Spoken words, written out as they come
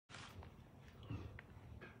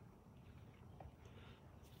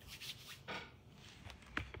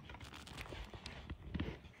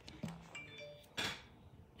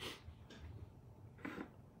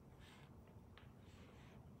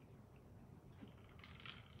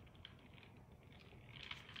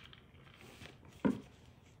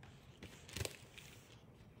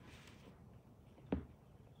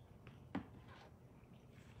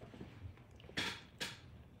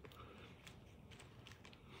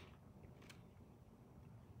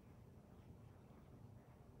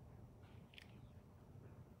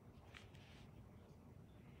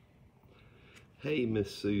Hey, Miss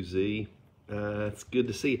Susie. It's good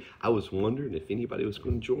to see you. I was wondering if anybody was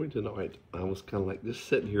going to join tonight. I was kind of like just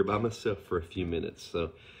sitting here by myself for a few minutes. So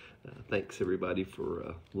thanks everybody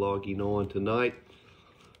for logging on tonight.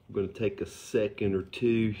 I'm going to take a second or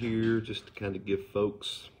two here just to kind of give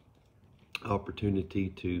folks opportunity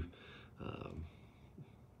to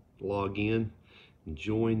log in and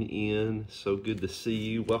join in. So good to see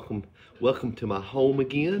you. Welcome to my home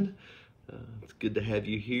again. It's good to have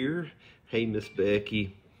you here. Hey, Miss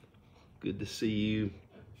Becky, good to see you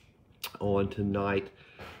on tonight.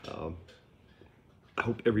 I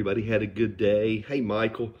hope everybody had a good day. Hey,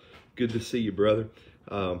 Michael, good to see you, brother.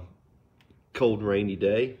 Cold and rainy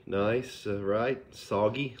day, nice, right?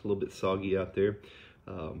 Soggy, a little bit soggy out there.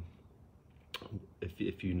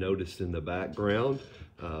 If you noticed in the background,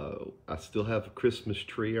 I still have a Christmas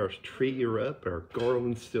tree. Our tree are up, our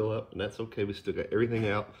garland's still up, and that's okay. We still got everything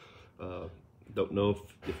out. Don't know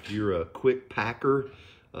if you're a quick packer.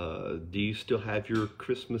 Do you still have your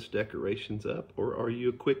Christmas decorations up, or are you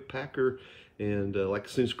a quick packer and like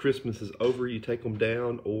as soon as Christmas is over you take them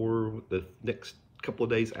down, or the next couple of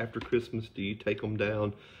days after Christmas do you take them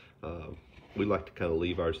down? We like to kind of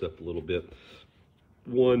leave ours up a little bit.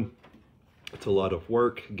 One, it's a lot of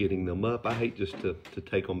work getting them up. I hate just to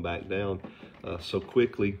take them back down so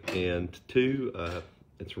quickly. And two,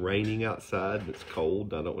 it's raining outside and it's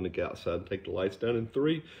cold. I don't want to get outside and take the lights down. And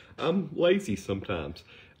three, I'm lazy sometimes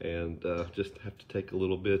and just have to take a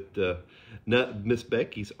little bit. Miss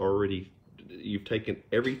Becky's already, you've taken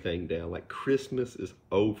everything down. Like Christmas is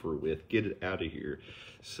over with. Get it out of here.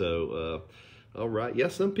 So, all right. Yeah,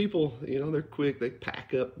 some people, they're quick. They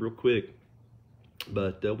pack up real quick.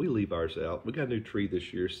 But we leave ours out. We got a new tree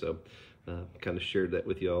this year, so kind of shared that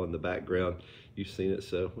with y'all in the background. You've seen it,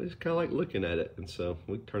 so we just kind of like looking at it, and so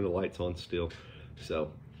we turn the lights on still. So,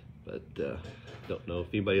 but don't know if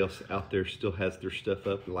anybody else out there still has their stuff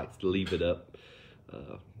up and likes to leave it up.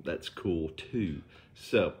 That's cool too.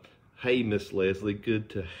 So, hey, Miss Leslie, good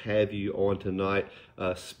to have you on tonight.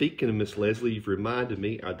 Speaking of Miss Leslie, you've reminded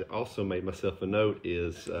me, I also made myself a note,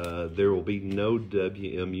 is there will be no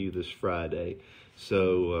WMU this Friday.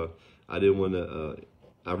 So I didn't want to,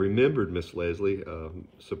 I remembered Miss Leslie,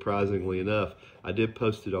 surprisingly enough. I did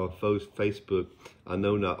post it on Facebook. I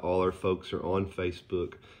know not all our folks are on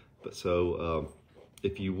Facebook, but so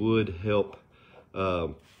if you would help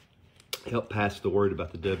pass the word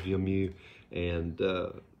about the WMU and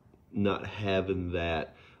not having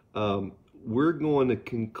that. We're going to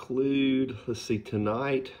conclude, let's see,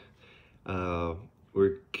 tonight,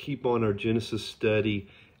 we're keep on our Genesis study,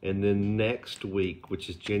 and then next week, which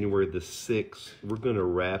is January the 6th, we're going to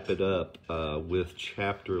wrap it up with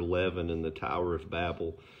chapter 11 in the Tower of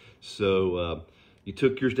Babel. So you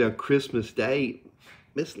took yours down Christmas Day,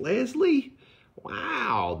 Miss Leslie?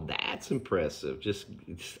 Wow, that's impressive.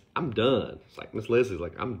 I'm done. It's like Miss Leslie's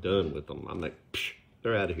like, I'm done with them. I'm like, psh,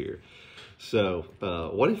 they're out of here. So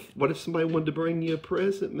what if somebody wanted to bring you a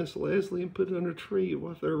present, Miss Leslie, and put it under a tree?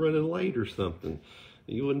 What if they're running late or something?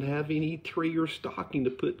 You wouldn't have any tree or stocking to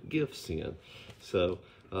put gifts in. So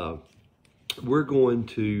we're going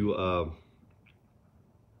to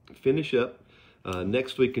finish up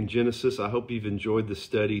next week in Genesis. I hope you've enjoyed the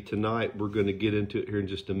study tonight. We're going to get into it here in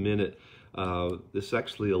just a minute. This is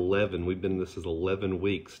actually 11. This is 11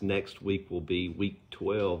 weeks. Next week will be week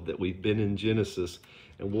 12 that we've been in Genesis,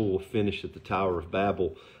 and we will finish at the Tower of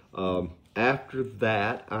Babel. After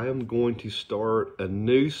that, I am going to start a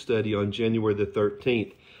new study on January the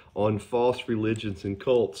 13th on false religions and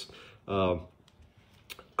cults. Our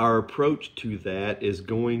approach to that is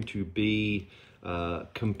going to be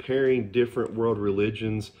comparing different world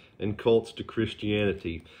religions and cults to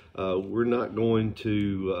Christianity. We're not going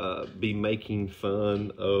to be making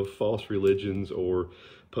fun of false religions or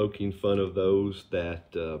poking fun of those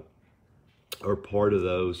that are part of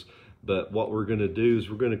those. But what we're going to do is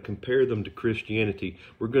we're going to compare them to Christianity.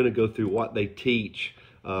 We're going to go through what they teach,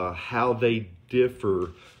 how they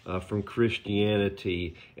differ from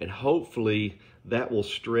Christianity, and hopefully that will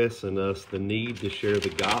stress in us the need to share the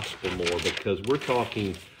gospel more, because we're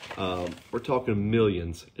talking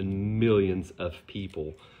millions and millions of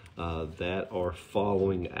people that are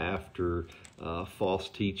following after false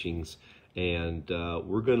teachings, and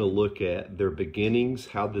we're going to look at their beginnings.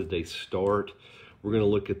 How did they start? We're going to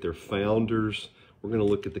look at their founders. We're going to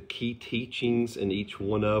look at the key teachings in each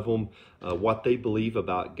one of them, what they believe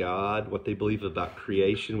about God, what they believe about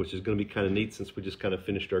creation, which is going to be kind of neat since we just kind of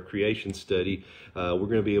finished our creation study. We're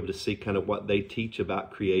going to be able to see kind of what they teach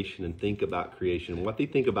about creation and think about creation, what they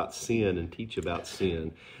think about sin and teach about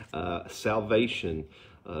sin, salvation,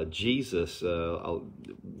 Jesus,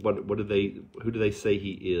 what do they, who do they say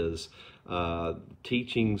he is?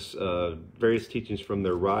 Teachings, various teachings from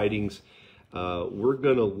their writings. We're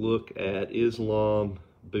going to look at Islam,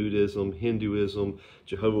 Buddhism, Hinduism,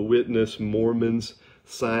 Jehovah's Witness, Mormons,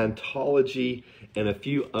 Scientology, and a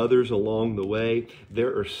few others along the way.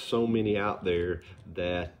 There are so many out there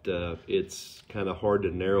that it's kind of hard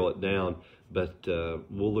to narrow it down, but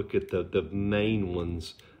we'll look at the main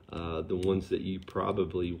ones, the ones that you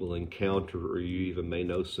probably will encounter, or you even may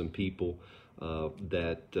know some people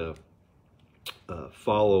that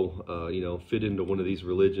follow, fit into one of these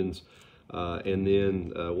religions. And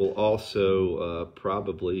then we'll also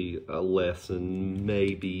probably a lesson,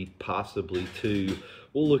 maybe, possibly two.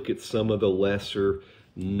 We'll look at some of the lesser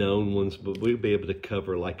known ones, but we'll be able to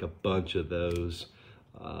cover like a bunch of those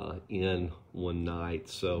in one night.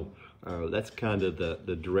 So that's kind of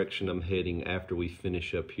the direction I'm heading after we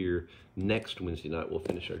finish up here. Next Wednesday night, we'll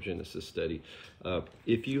finish our Genesis study.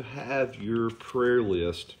 If you have your prayer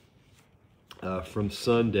list from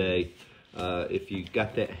Sunday, if you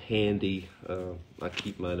got that handy, I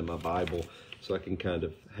keep mine in my Bible so I can kind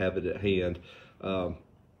of have it at hand.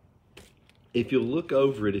 If you look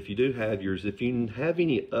over it, if you do have yours, if you have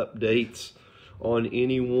any updates on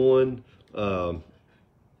anyone,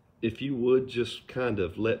 if you would just kind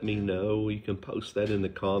of let me know. You can post that in the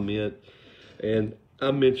comment. And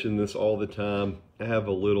I mention this all the time. I have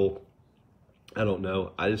a little, I don't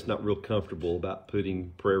know, I'm just not real comfortable about putting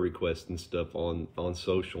prayer requests and stuff on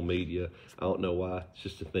social media. I don't know why. It's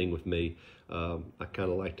just a thing with me. I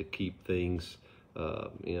kind of like to keep things, I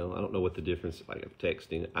don't know what the difference is, like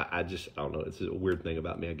texting. I don't know. It's a weird thing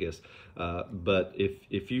about me, I guess. But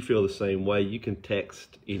if you feel the same way, you can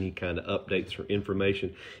text any kind of updates or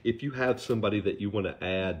information. If you have somebody that you want to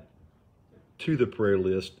add to the prayer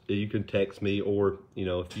list, you can text me, or,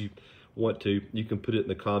 if you want to, you can put it in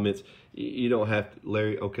the comments. You don't have to,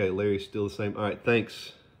 Larry. Okay, Larry's still the same. All right,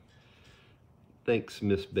 thanks,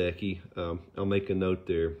 Miss Becky. I'll make a note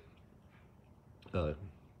there.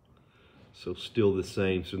 So still the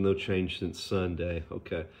same, so no change since Sunday.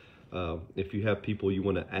 Okay. If you have people you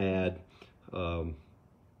want to add or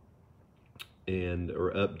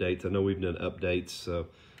updates, I know we've done updates, so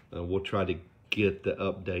we'll try to get the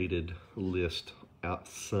updated list out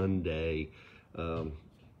Sunday.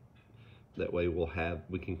 That way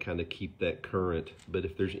we can kind of keep that current. But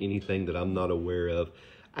if there's anything that I'm not aware of,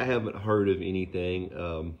 I haven't heard of anything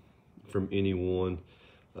from anyone.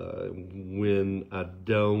 When I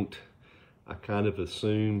don't, I kind of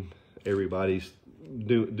assume everybody's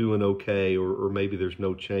doing okay, or maybe there's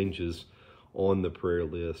no changes on the prayer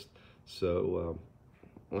list. So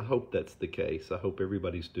I hope that's the case. I hope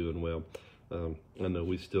everybody's doing well. I know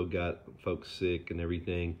we still got folks sick and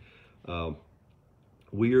everything.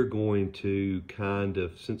 We are going to kind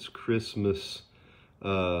of, since Christmas,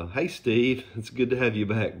 hey Steve, it's good to have you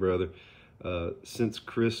back, brother. Since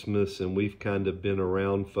Christmas, and we've kind of been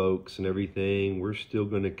around folks and everything, we're still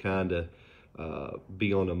going to kind of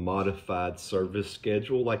be on a modified service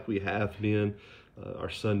schedule like we have been. Our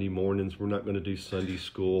Sunday mornings, we're not going to do Sunday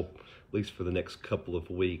school, at least for the next couple of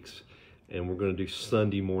weeks. And we're going to do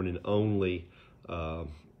Sunday morning only.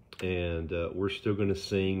 And we're still going to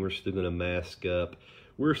sing. We're still going to mask up.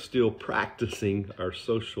 We're still practicing our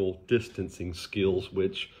social distancing skills,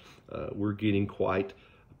 which we're getting quite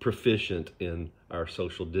proficient in our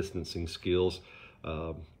social distancing skills.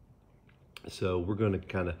 So we're going to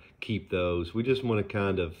kind of keep those. We just want to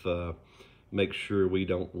kind of make sure we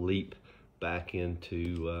don't leap back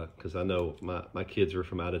into, because I know my kids are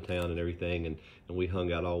from out of town and everything, and we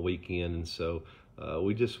hung out all weekend. And so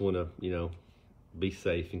we just want to, be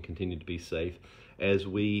safe and continue to be safe as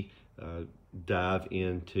we dive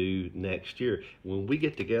into next year. When we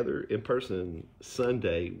get together in person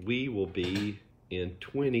Sunday, we will be in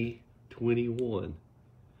 2021.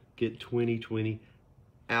 Get 2020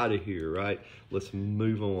 out of here, right? Let's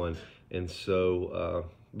move on. And so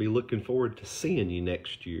be looking forward to seeing you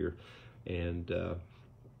next year. And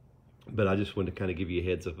but I just wanted to kind of give you a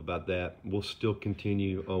heads up about that. We'll still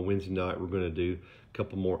continue on Wednesday night. We're going to do a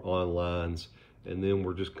couple more onlines, and then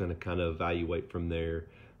we're just going to kind of evaluate from there.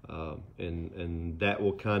 And that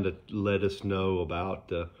will kind of let us know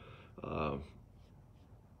about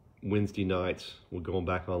Wednesday nights. We're going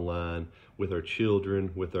back online with our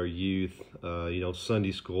children, with our youth,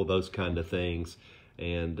 Sunday school, those kind of things.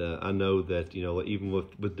 And I know that, even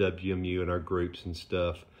with WMU and our groups and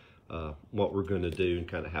stuff, what we're going to do and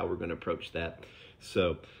kind of how we're going to approach that.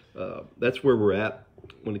 So that's where we're at. I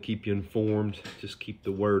want to keep you informed, just keep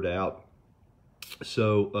the word out.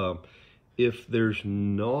 So If there's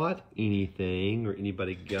not anything or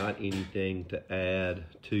anybody got anything to add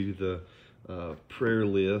to the prayer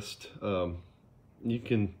list, you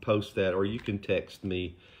can post that or you can text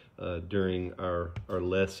me during our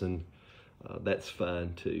lesson. That's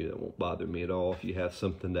fine too. That won't bother me at all. If you have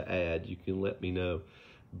something to add, you can let me know.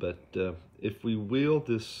 But if we will,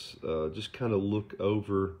 just kind of look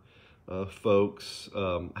over folks.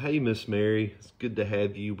 Hey, Miss Mary, it's good to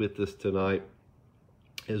have you with us tonight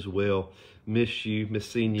as well. Miss you, miss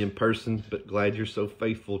seeing you in person, but glad you're so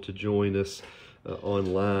faithful to join us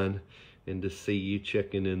online and to see you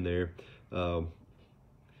checking in there.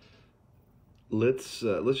 Let's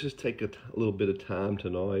just take a little bit of time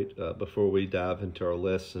tonight before we dive into our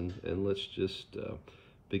lesson, and let's just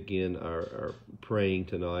begin our praying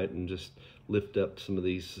tonight and just lift up some of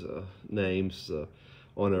these names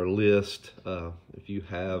on our list. If you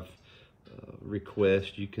have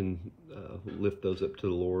requests, you can lift those up to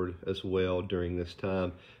the Lord as well during this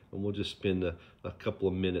time, and we'll just spend a couple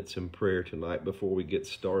of minutes in prayer tonight before we get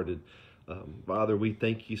started. Father, we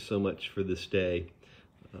thank you so much for this day.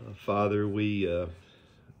 Father, we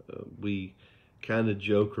kind of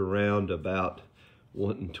joke around about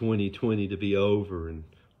wanting 2020 to be over and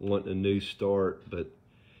wanting a new start, but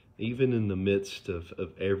even in the midst of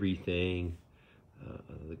everything,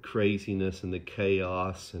 the craziness and the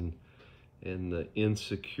chaos and the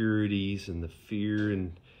insecurities and the fear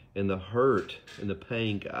and the hurt and the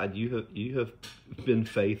pain, God, you have been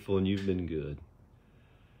faithful and you've been good.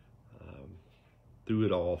 Through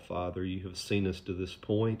it all, Father, you have seen us to this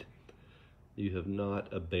point. You have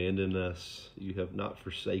not abandoned us. You have not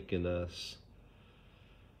forsaken us.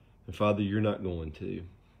 And Father, you're not going to.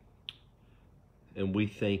 And we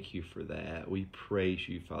thank you for that. We praise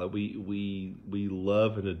you, Father. We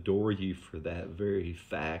love and adore you for that very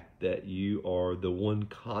fact that you are the one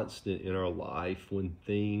constant in our life when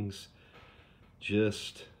things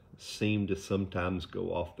just seem to sometimes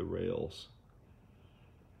go off the rails.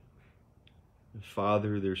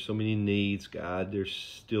 Father, there's so many needs, God. There's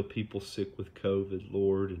still people sick with COVID,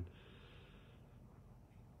 Lord. And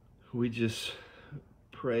we just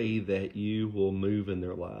pray that you will move in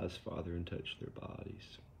their lives, Father, and touch their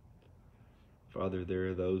bodies. Father, there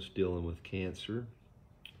are those dealing with cancer.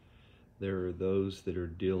 There are those that are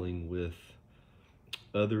dealing with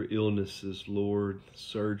other illnesses, Lord,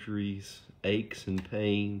 surgeries, aches and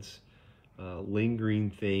pains, lingering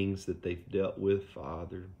things that they've dealt with,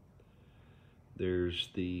 Father. There's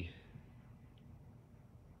the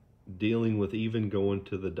dealing with even going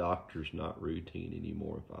to the doctor's not routine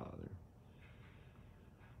anymore, Father.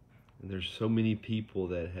 And there's so many people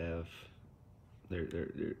that have,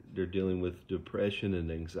 they're dealing with depression and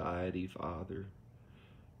anxiety, Father,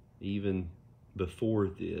 even before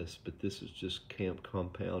this, but this is just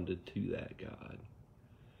compounded to that, God.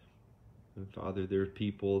 And Father, there are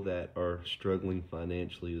people that are struggling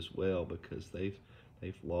financially as well because they've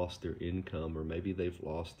lost their income, or maybe they've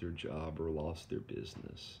lost their job or lost their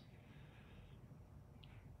business.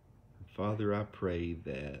 Father, I pray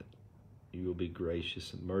that you will be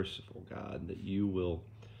gracious and merciful, God, that you will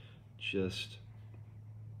just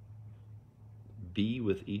be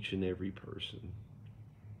with each and every person,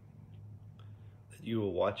 that you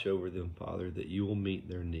will watch over them, Father, that you will meet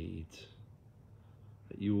their needs,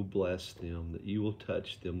 that you will bless them, that you will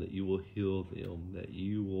touch them, that you will heal them, that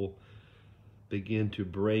you will begin to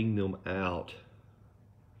bring them out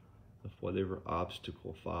of whatever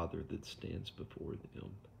obstacle, Father, that stands before them.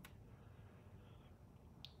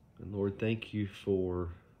 And Lord, thank you for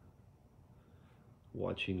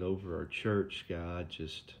watching over our church, God,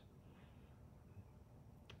 just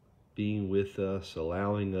being with us,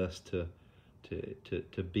 allowing us to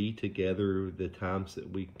be together the times that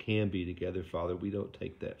we can be together, Father. We don't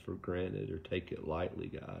take that for granted or take it lightly,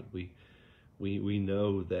 God. We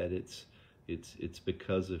know that it's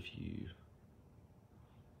because of you.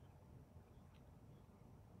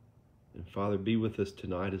 And Father, be with us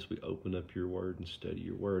tonight as we open up your word and study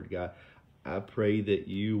your word, God. I pray that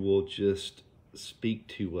you will just speak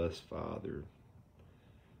to us, Father,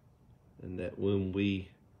 and that when we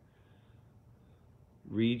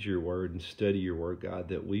read your word and study your word, God,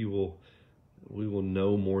 that we will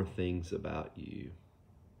know more things about you.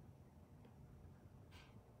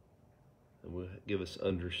 And will give us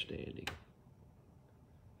understanding.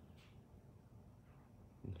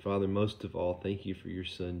 And Father, most of all, thank you for your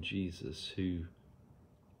Son, Jesus, who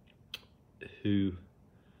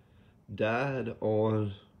died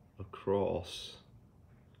on a cross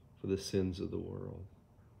for the sins of the world.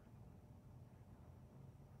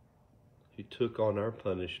 He took on our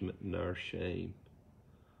punishment and our shame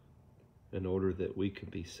in order that we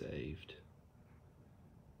could be saved.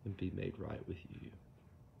 and be made right with you.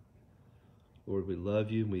 Lord, we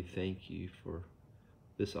love you and we thank you for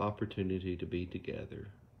this opportunity to be together.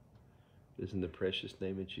 It is in the precious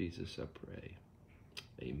name of Jesus I pray.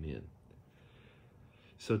 Amen.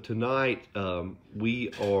 So tonight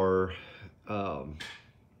we are, let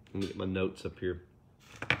me get my notes up here.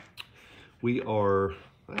 We are,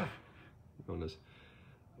 we're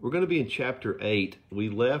going to be in chapter 8. We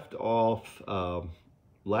left off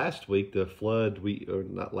last week, the flood, or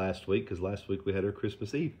not last week, because last week we had our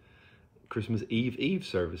Christmas Eve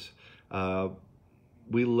service.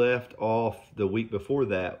 We left off the week before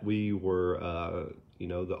that. We were,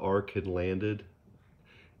 the ark had landed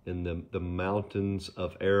in the mountains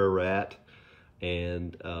of Ararat,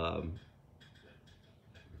 and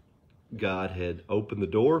God had opened the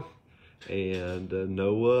door, and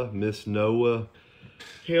Noah, Miss Noah,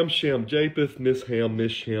 Ham, Shem, Japheth, Miss Ham,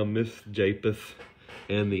 Miss Shem, Miss Japheth,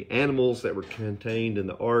 and the animals that were contained in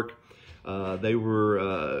the ark, they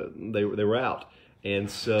were out. And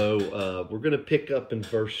so we're going to pick up in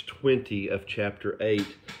verse 20 of chapter 8,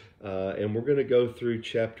 and we're going to go through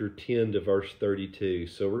chapter 10 to verse 32.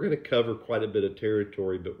 So we're going to cover quite a bit of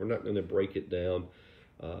territory, but we're not going to break it down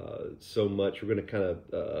so much. We're going to kind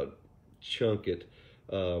of chunk it.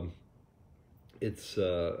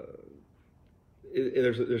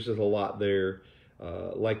 There's just a lot there.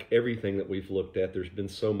 Like everything that we've looked at, there's been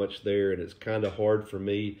so much there, and it's kind of hard for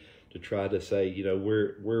me to try to say,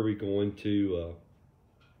 where are we going to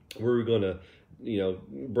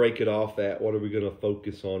break it off at? What are we going to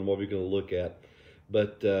focus on? What are we going to look at?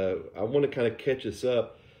 But I want to kind of catch us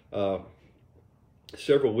up.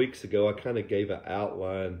 Several weeks ago, I kind of gave an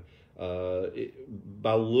outline.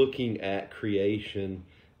 By looking at creation,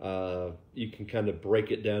 you can kind of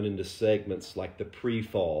break it down into segments like the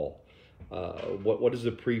pre-fall. What does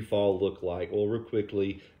the pre-fall look like? Well, real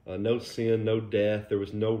quickly, no sin, no death. There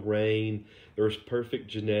was no rain. There was perfect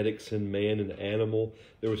genetics in man and animal.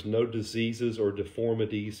 There was no diseases or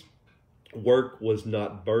deformities. Work was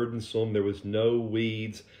not burdensome. There was no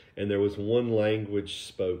weeds, and there was one language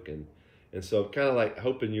spoken. And so I'm kind of like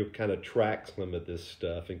hoping you'll kind of track some of this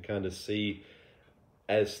stuff and kind of see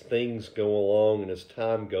as things go along and as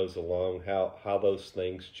time goes along how those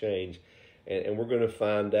things change. And we're going to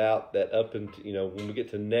find out that up until, when we get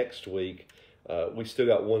to next week, we still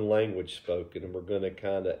got one language spoken, and we're going to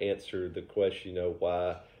kind of answer the question,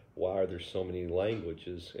 why are there so many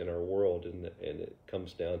languages in our world? And it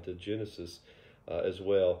comes down to Genesis as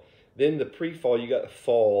well. Then the pre-fall, you got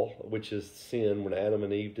fall, which is sin, when Adam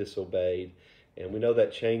and Eve disobeyed. And we know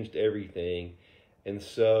that changed everything. And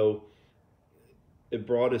so it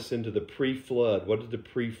brought us into the pre-flood. What did the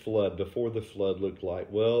pre-flood, before the flood, look like?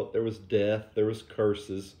 Well, there was death, there was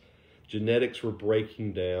curses, genetics were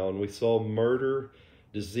breaking down. We saw murder,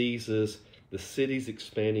 diseases, the cities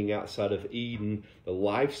expanding outside of Eden, the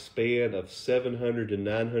lifespan of 700 to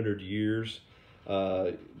 900 years,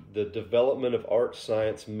 the development of art,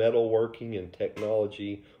 science, metalworking, and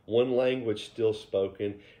technology, one language still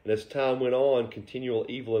spoken, and as time went on, continual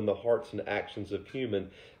evil in the hearts and actions of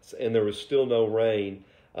humans, and there was still no rain,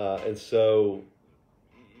 and so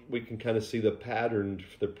we can kind of see the pattern,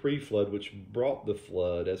 the pre-flood, which brought the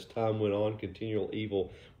flood. As time went on, continual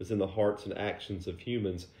evil was in the hearts and actions of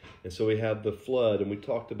humans, and so we have the flood, and we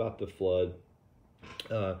talked about the flood.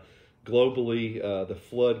 Globally, the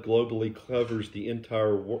flood globally covers the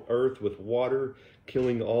entire earth with water,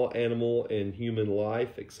 killing all animal and human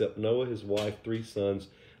life except Noah, his wife, 3 sons,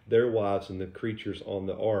 their wives, and the creatures on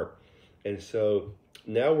the ark. And so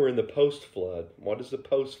now we're in the post-flood. What does the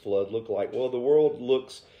post-flood look like? Well, the world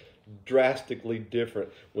looks drastically different.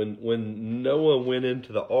 When Noah went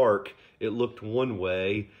into the ark, it looked one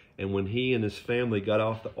way, and when he and his family got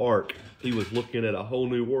off the ark, he was looking at a whole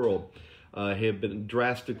new world. Have been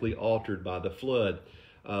drastically altered by the flood.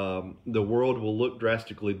 The world will look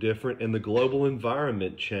drastically different, and the global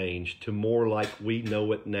environment changed to more like we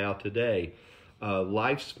know it now today.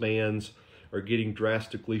 Lifespans are getting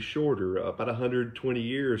drastically shorter, about 120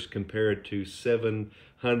 years compared to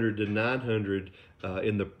 700 to 900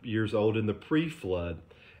 in the years old in the pre-flood.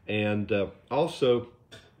 And also,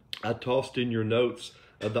 I tossed in your notes,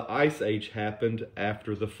 the Ice Age happened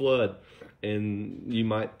after the flood. And you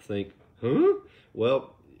might think, huh?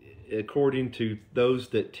 Well, according to those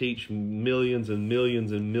that teach millions and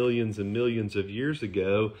millions and millions and millions of years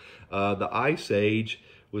ago, the Ice Age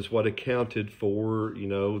was what accounted for,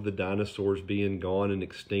 the dinosaurs being gone and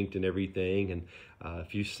extinct and everything. And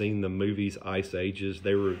if you've seen the movies Ice Ages,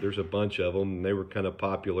 there's a bunch of them, and they were kind of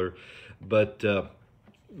popular. But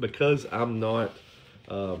because I'm not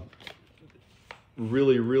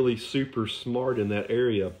really super smart in that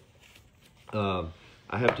area,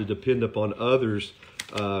 I have to depend upon others,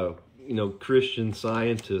 you know, Christian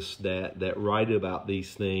scientists that write about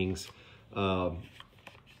these things,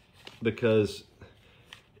 because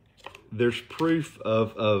there's proof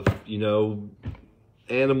of you know,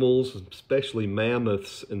 animals, especially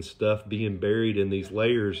mammoths and stuff, being buried in these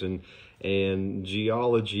layers, and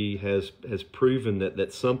geology has proven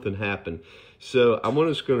that something happened. So I'm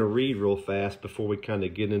just going to read real fast before we kind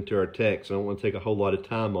of get into our text. I don't want to take a whole lot of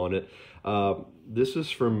time on it. This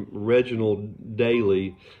is from Reginald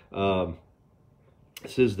Daly. It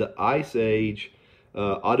says the Ice Age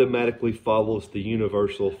automatically follows the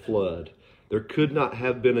universal flood. There could not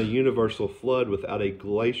have been a universal flood without a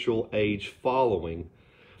glacial age following.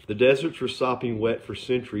 The deserts were sopping wet for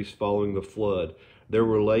centuries following the flood. There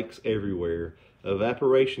were lakes everywhere.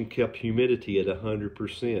 Evaporation kept humidity at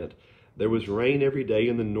 100%. There was rain every day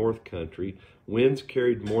in the North Country. Winds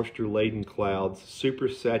carried moisture-laden clouds,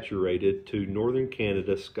 supersaturated, to northern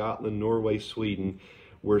Canada, Scotland, Norway, Sweden,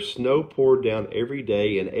 where snow poured down every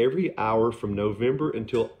day and every hour from November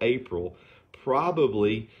until April,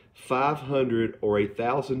 probably 500 or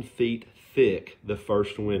 1,000 feet thick the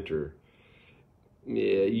first winter.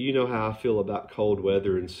 Yeah, you know how I feel about cold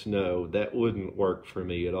weather and snow. That wouldn't work for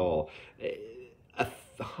me at all.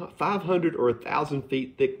 500 or 1,000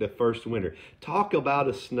 feet thick the first winter. Talk about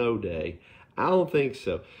a snow day. I don't think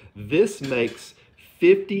so. This makes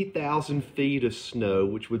 50,000 feet of snow,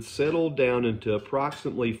 which would settle down into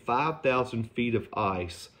approximately 5,000 feet of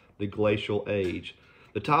ice, the glacial age.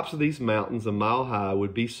 The tops of these mountains, a mile high,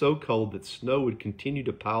 would be so cold that snow would continue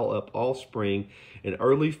to pile up all spring and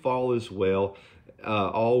early fall as well,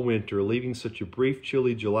 all winter, leaving such a brief,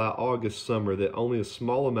 chilly July, August summer that only a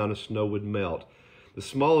small amount of snow would melt. The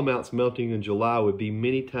small amounts melting in July would be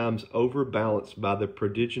many times overbalanced by the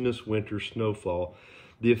prodigious winter snowfall.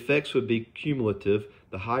 The effects would be cumulative.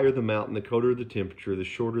 The higher the mountain, the colder the temperature, the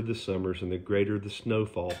shorter the summers, and the greater the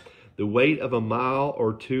snowfall. The weight of a mile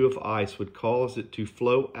or two of ice would cause it to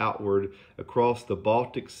flow outward across the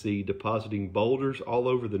Baltic Sea, depositing boulders all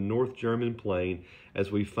over the North German plain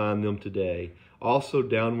as we find them today. Also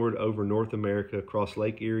downward over North America across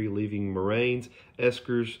Lake Erie, leaving moraines,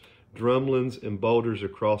 eskers, drumlins, and boulders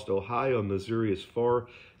across Ohio and Missouri as far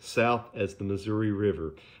south as the Missouri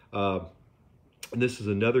River. And this is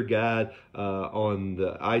another guide on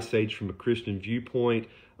the Ice Age from a Christian viewpoint.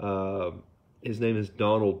 His name is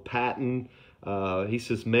Donald Patton. He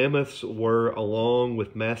says, mammoths were, along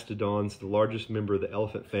with mastodons, the largest member of the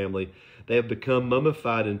elephant family. They have become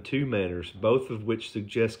mummified in two manners, both of which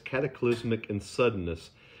suggest cataclysmic and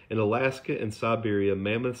suddenness. In Alaska and Siberia,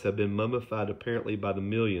 mammoths have been mummified apparently by the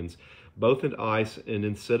millions, both in ice and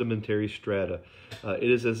in sedimentary strata.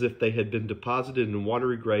 It is as if they had been deposited in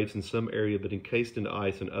watery graves in some area, but encased in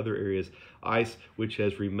ice in other areas, ice which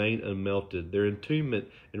has remained unmelted. Their entombment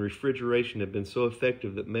and refrigeration have been so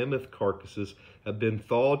effective that mammoth carcasses have been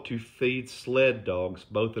thawed to feed sled dogs,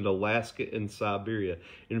 both in Alaska and Siberia.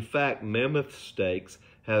 In fact, mammoth steaks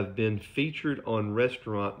have been featured on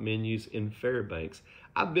restaurant menus in Fairbanks.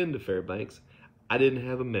 I've been to Fairbanks. I didn't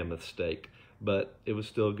have a mammoth steak, but it was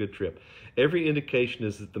still a good trip. Every indication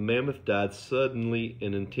is that the mammoth died suddenly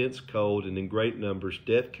in intense cold and in great numbers.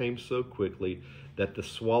 Death came so quickly that the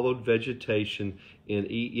swallowed vegetation and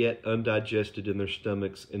eat yet undigested in their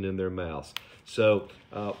stomachs and in their mouths. So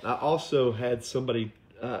I also had somebody,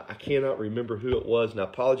 I cannot remember who it was, and I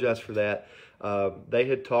apologize for that. They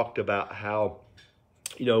had talked about how,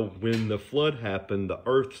 you know, when the flood happened, the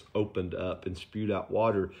earth opened up and spewed out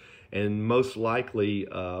water. And most likely,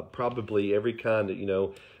 probably every kind of, you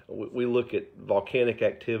know, we look at volcanic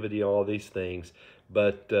activity, all these things,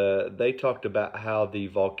 but they talked about how the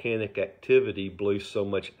volcanic activity blew so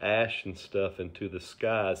much ash and stuff into the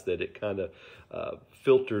skies that it kind of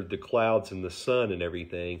filtered the clouds and the sun and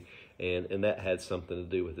everything, and that had something to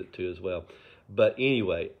do with it too as well. But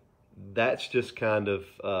anyway, that's just kind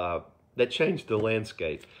of, that changed the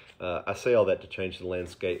landscape. I say all that to change the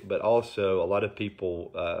landscape, but also a lot of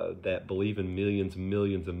people that believe in millions and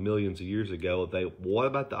millions and millions of years ago, what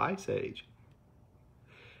about the Ice Age?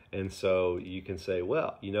 And so you can say,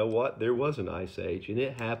 well, you know what? There was an Ice Age, and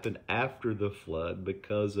it happened after the flood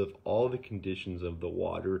because of all the conditions of the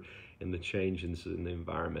water and the changes in the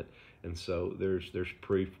environment. And so there's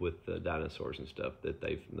proof with the dinosaurs and stuff that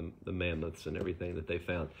the mammoths and everything that they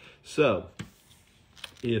found. So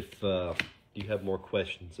if you have more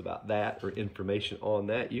questions about that or information on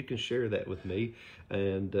that, you can share that with me.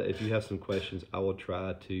 And if you have some questions, I will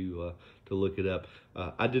try to look it up.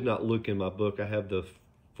 I did not look in my book. I have the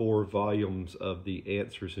 4 volumes of the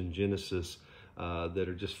Answers in Genesis that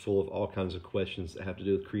are just full of all kinds of questions that have to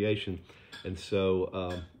do with creation. And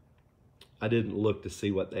so I didn't look to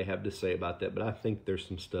see what they have to say about that, but I think there's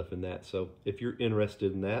some stuff in that. So if you're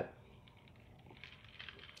interested in that,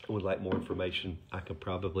 would like more information, I could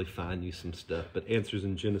probably find you some stuff. But Answers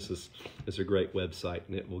in Genesis is a great website,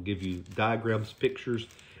 and it will give you diagrams, pictures,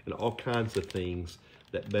 and all kinds of things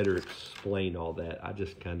that better explain all that. I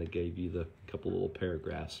just kind of gave you the couple little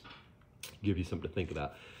paragraphs, give you something to think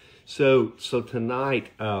about. So tonight,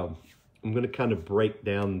 I'm going to kind of break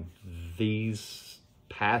down these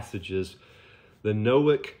passages: the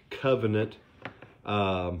Noahic covenant,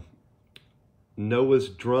 Noah's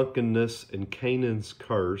drunkenness and Canaan's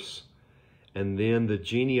curse, and then the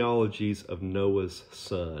genealogies of Noah's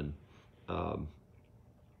son,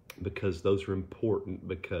 because those are important,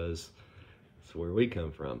 because it's where we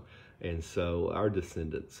come from, and so our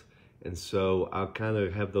descendants. And so I'll kind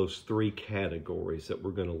of have those three categories that we're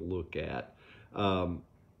going to look at.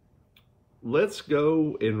 Let's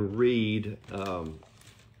go and read.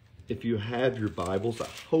 If you have your Bibles, I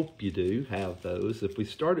hope you do have those. If we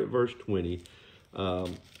start at verse 20,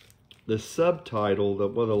 the subtitle,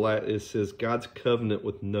 it says God's covenant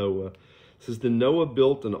with Noah. It says, Then Noah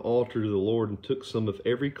built an altar to the Lord and took some of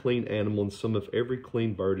every clean animal and some of every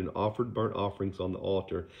clean bird and offered burnt offerings on the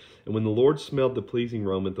altar. And when the Lord smelled the pleasing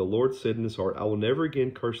aroma, the Lord said in his heart, I will never again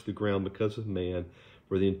curse the ground because of man,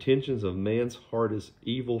 for the intentions of man's heart is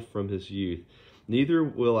evil from his youth. Neither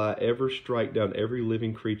will I ever strike down every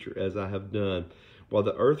living creature as I have done. While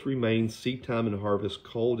the earth remains, seed time and harvest,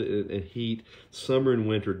 cold and heat, summer and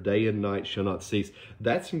winter, day and night shall not cease.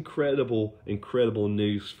 That's incredible, incredible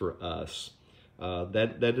news for us.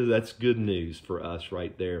 That's good news for us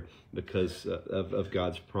right there because of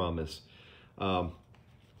God's promise. And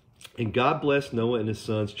God blessed Noah and his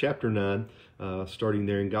sons, chapter 9, starting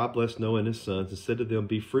there. And God blessed Noah and his sons and said to them,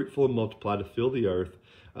 Be fruitful and multiply to fill the earth.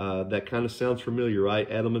 That kind of sounds familiar, right?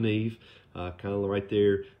 Adam and Eve. Kind of right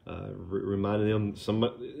there, reminding them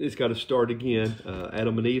it's got to start again.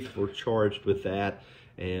 Adam and Eve were charged with that,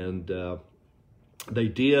 and they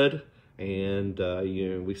did. And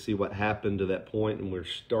we see what happened to that point, and we're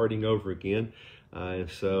starting over again. And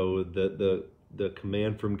so the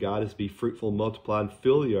command from God is be fruitful, multiply, and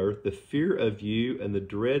fill the earth. The fear of you and the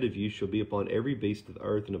dread of you shall be upon every beast of the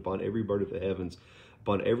earth and upon every bird of the heavens,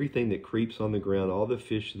 upon everything that creeps on the ground, all the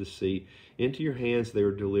fish of the sea. Into your hands they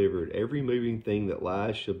are delivered. Every moving thing that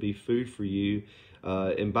lies shall be food for you.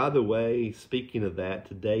 And by the way, speaking of that,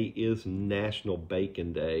 today is National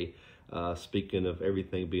Bacon Day. Speaking of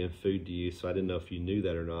everything being food to you, so I didn't know if you knew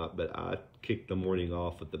that or not, but I kicked the morning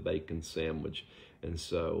off with the bacon sandwich. And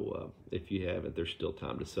so if you haven't, there's still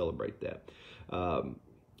time to celebrate that.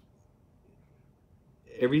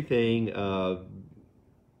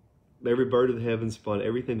 Every bird of the heavens, upon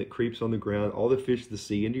everything that creeps on the ground, all the fish of the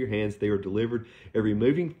sea, into your hands they are delivered. Every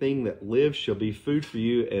moving thing that lives shall be food for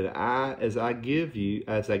you. And as I gave you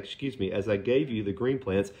the green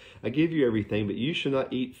plants, I give you everything, but you shall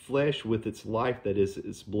not eat flesh with its life, that is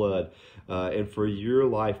its blood. And for your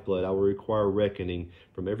lifeblood I will require reckoning.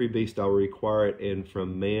 From every beast I will require it, and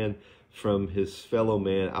from man, from his fellow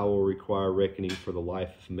man, I will require reckoning for the life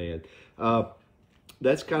of man.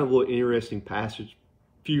 That's kind of a little interesting passage.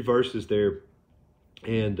 Few verses there,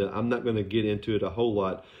 and I'm not going to get into it a whole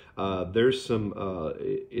lot. There's some,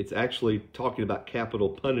 it's actually talking about capital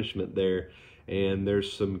punishment there, and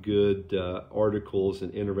there's some good articles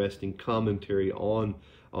and interesting commentary on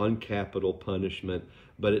capital punishment.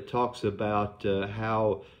 But it talks about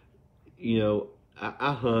how,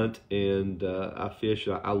 I hunt and I fish.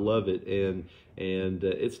 I love it, and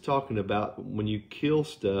it's talking about when you kill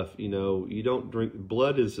stuff, you don't drink.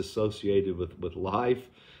 Blood is associated with life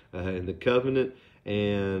and the covenant,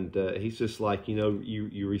 and he's just like,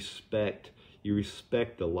 you respect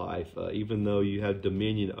the life, even though you have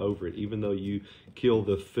dominion over it, even though you kill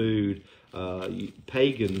the food.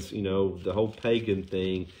 Pagans, the whole pagan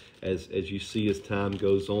thing, as you see as time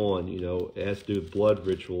goes on, it has to do with blood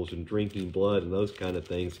rituals and drinking blood and those kind of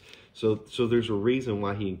things. So there's a reason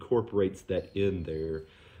why he incorporates that in there.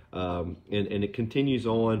 And it continues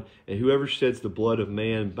on, and whoever sheds the blood of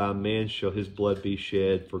man, by man shall his blood be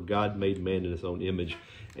shed, for God made man in his own image.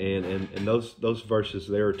 And those verses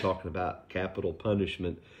there are talking about capital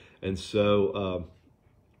punishment. And so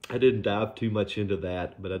I didn't dive too much into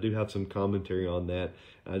that, but I do have some commentary on that.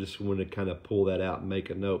 I just wanted to kind of pull that out and make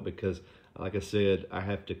a note because, like I said, I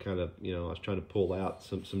have to kind of, I was trying to pull out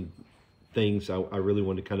some things I really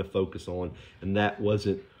wanted to kind of focus on, and that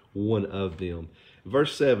wasn't one of them.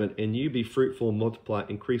 Verse 7, and you be fruitful and multiply,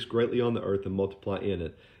 increase greatly on the earth and multiply in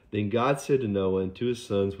it. Then God said to Noah and to his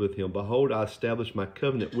sons with him, Behold, I establish my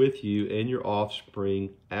covenant with you and your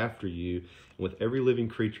offspring after you, with every living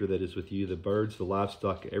creature that is with you, the birds, the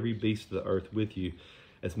livestock, every beast of the earth with you,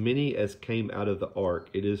 as many as came out of the ark.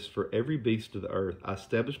 It is for every beast of the earth. I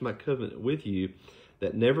establish my covenant with you,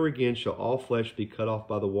 that never again shall all flesh be cut off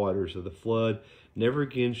by the waters of the flood. Never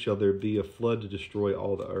again shall there be a flood to destroy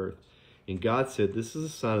all the earth. And God said, this is a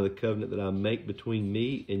sign of the covenant that I make between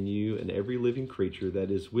me and you and every living creature that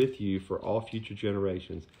is with you for all future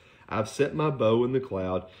generations. I've set my bow in the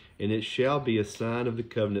cloud, and it shall be a sign of the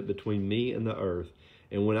covenant between me and the earth.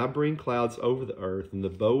 And when I bring clouds over the earth, and the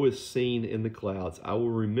bow is seen in the clouds, I will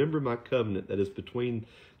remember my covenant that is between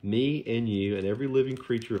me and you and every living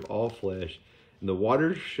creature of all flesh. And the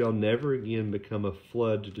waters shall never again become a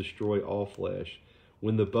flood to destroy all flesh.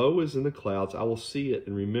 When the bow is in the clouds, I will see it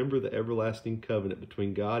and remember the everlasting covenant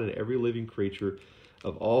between God and every living creature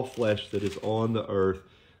of all flesh that is on the earth.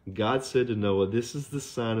 God said to Noah, this is the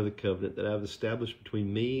sign of the covenant that I have established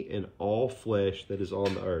between me and all flesh that is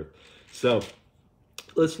on the earth. So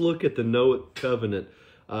let's look at the Noah covenant.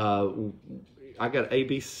 I got A,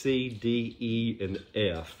 B, C, D, E, and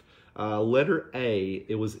F. Letter A,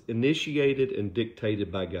 it was initiated and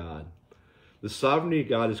dictated by God. The sovereignty of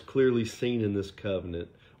God is clearly seen in this covenant.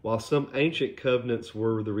 While some ancient covenants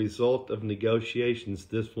were the result of negotiations,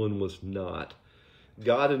 this one was not.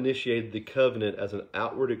 God initiated the covenant as an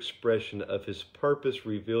outward expression of his purpose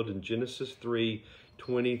revealed in Genesis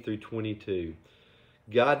 3:20 through 22.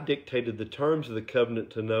 God dictated the terms of the covenant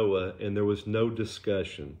to Noah, and there was no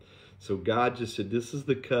discussion. So God just said, this is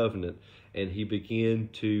the covenant, and he began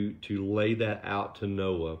to lay that out to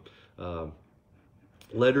Noah.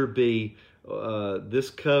 Letter B, this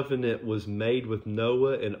covenant was made with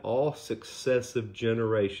Noah and all successive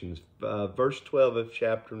generations. Verse 12 of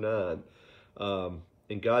chapter 9.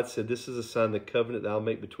 And God said, this is a sign of the covenant that I'll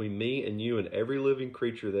make between me and you and every living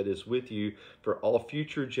creature that is with you for all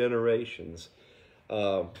future generations.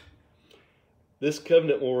 This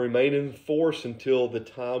covenant will remain in force until the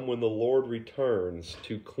time when the Lord returns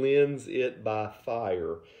to cleanse it by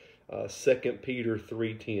fire. 2 Peter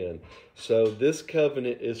 3:10. So this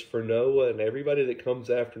covenant is for Noah and everybody that comes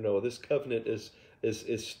after Noah. This covenant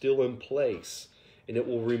is still in place, and it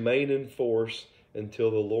will remain in force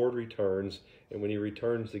until the Lord returns. And when he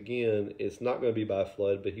returns again, it's not going to be by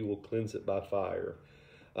flood, but he will cleanse it by fire.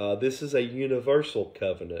 This is a universal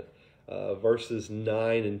covenant. Verses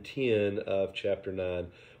 9 and 10 of chapter 9.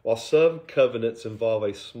 While some covenants involve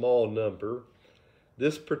a small number,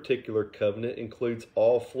 this particular covenant includes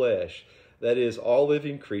all flesh, that is, all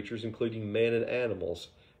living creatures, including man and animals.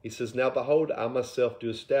 He says, now behold, I myself do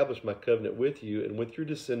establish my covenant with you and with your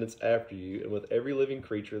descendants after you, and with every living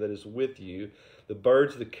creature that is with you, the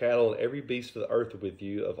birds, the cattle, and every beast of the earth with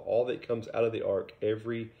you, of all that comes out of the ark,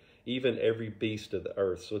 even every beast of the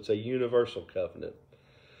earth. So it's a universal covenant.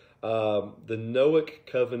 The Noahic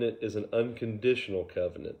covenant is an unconditional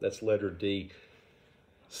covenant. That's letter D.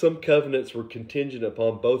 Some covenants were contingent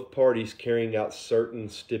upon both parties carrying out certain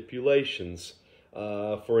stipulations.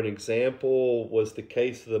 For an example, was the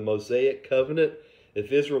case of the Mosaic covenant.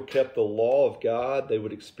 If Israel kept the law of God, they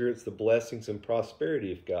would experience the blessings and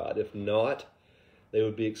prosperity of God. If not, they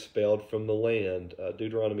would be expelled from the land.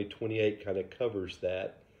 Deuteronomy 28 kind of covers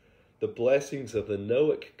that. The blessings of the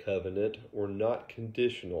Noahic covenant were not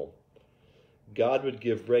conditional. God would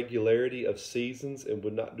give regularity of seasons and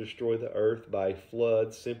would not destroy the earth by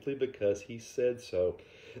flood simply because he said so.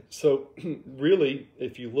 So really,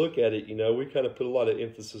 if you look at it, we kind of put a lot of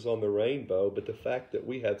emphasis on the rainbow, but the fact that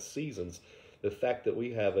we have seasons, the fact that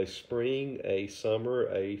we have a spring, a summer,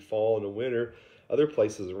 a fall, and a winter. Other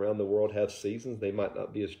places around the world have seasons. They might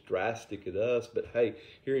not be as drastic as us, but hey,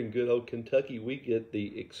 here in good old Kentucky, we get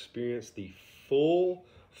the experience the fullness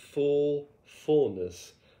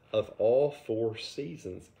of all 4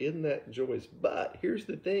 seasons. Isn't that joyous? But here's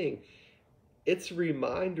the thing. It's a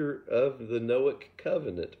reminder of the Noahic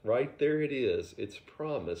covenant. Right there it is. It's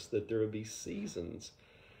promised that there will be seasons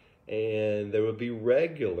and there will be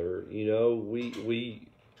regular. We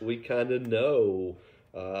kind of know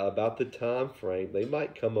about the time frame. They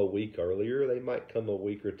might come a week earlier. They might come a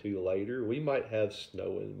week or 2 later. We might have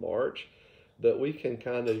snow in March, but we can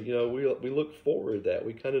kind of, we look forward to that.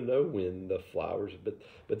 We kind of know when the flowers, but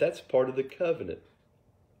that's part of the covenant.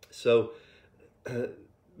 So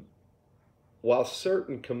while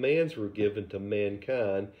certain commands were given to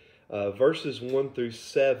mankind, verses 1 through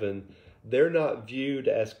 7, they're not viewed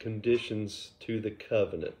as conditions to the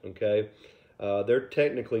covenant, okay? They're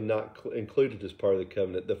technically not included as part of the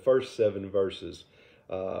covenant. The first 7 verses,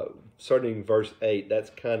 starting verse 8,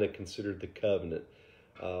 that's kind of considered the covenant.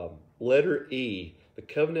 Letter E, the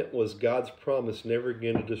covenant was God's promise never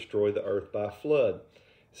again to destroy the earth by flood.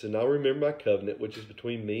 So now remember my covenant, which is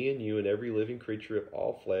between me and you and every living creature of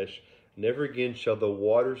all flesh. Never again shall the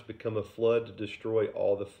waters become a flood to destroy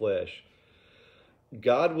all the flesh.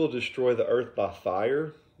 God will destroy the earth by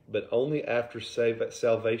fire, but only after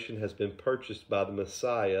salvation has been purchased by the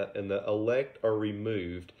Messiah and the elect are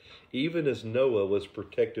removed, even as Noah was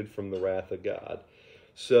protected from the wrath of God.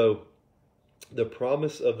 So the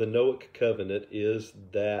promise of the Noahic covenant is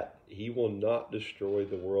that he will not destroy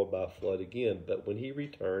the world by flood again. But when he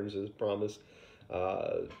returns, as promised,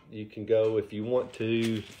 you can go, if you want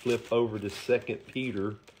to, flip over to 2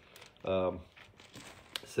 Peter. 2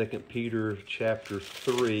 Peter chapter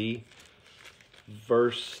 3,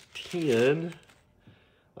 verse 10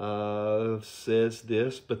 says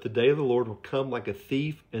this, "But the day of the Lord will come like a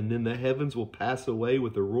thief, and then the heavens will pass away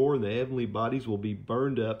with a roar, and the heavenly bodies will be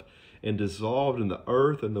burned up and dissolved in the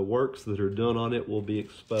earth, and the works that are done on it will be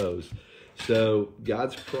exposed." So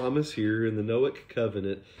God's promise here in the Noahic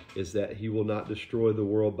covenant is that he will not destroy the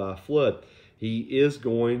world by flood. He is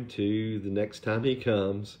going to, the next time he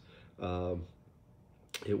comes,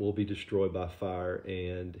 it will be destroyed by fire,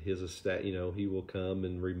 and his estate, he will come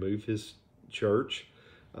and remove his church.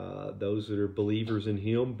 Those that are believers in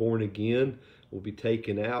him, born again, will be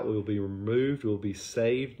taken out, will be removed, will be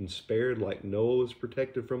saved and spared like Noah was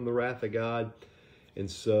protected from the wrath of God. And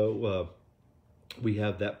so we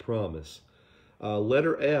have that promise.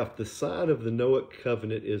 Letter F, the sign of the Noahic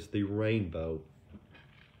covenant is the rainbow.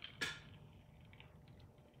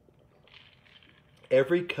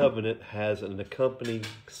 Every covenant has an accompanying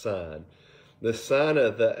sign. The sign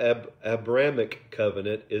of the Abrahamic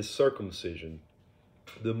covenant is circumcision.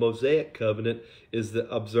 The Mosaic covenant is the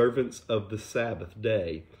observance of the Sabbath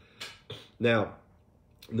day. Now,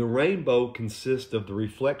 the rainbow consists of the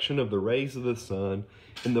reflection of the rays of the sun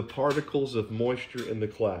and the particles of moisture in the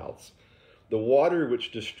clouds. The water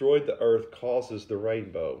which destroyed the earth causes the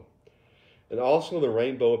rainbow. And also the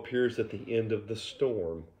rainbow appears at the end of the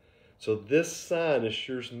storm. So this sign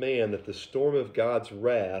assures man that the storm of God's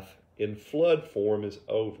wrath in flood form is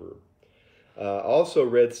over. I also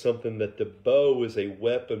read something that the bow is a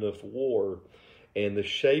weapon of war, and the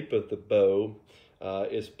shape of the bow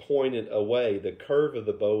is pointed away. The curve of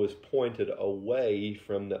the bow is pointed away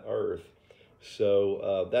from the earth.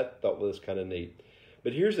 So that thought was kind of neat.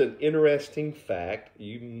 But here's an interesting fact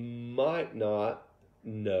you might not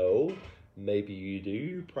know. Maybe you do.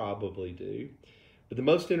 You probably do. But the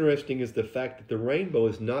most interesting is the fact that the rainbow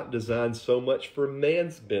is not designed so much for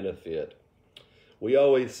man's benefit. We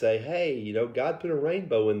always say, hey, God put a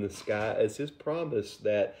rainbow in the sky as his promise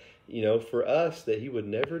that, for us, that he would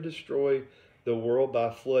never destroy the world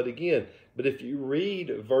by flood again. But if you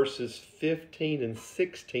read verses 15 and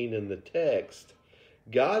 16 in the text,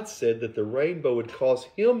 God said that the rainbow would cause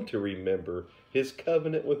him to remember his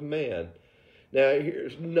covenant with man. Now,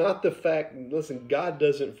 here's not the fact, listen, God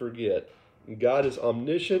doesn't forget. God is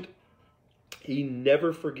omniscient. He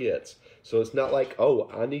never forgets. So it's not like, oh,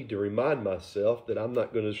 I need to remind myself that I'm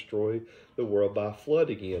not going to destroy the world by flood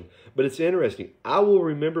again. But it's interesting. I will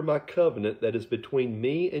remember my covenant that is between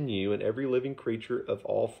me and you and every living creature of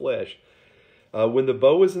all flesh. When the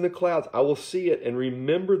bow is in the clouds, I will see it and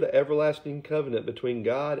remember the everlasting covenant between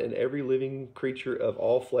God and every living creature of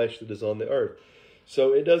all flesh that is on the earth.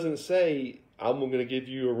 So it doesn't say, I'm going to give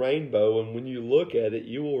you a rainbow, and when you look at it,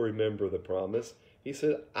 you will remember the promise. He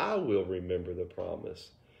said, I will remember the promise.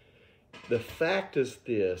 The fact is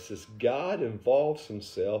this, is God involves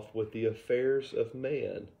himself with the affairs of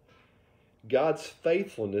man. God's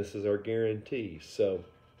faithfulness is our guarantee. So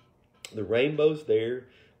the rainbow's there.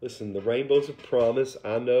 Listen, the rainbow's a promise.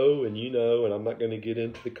 I know and you know, and I'm not going to get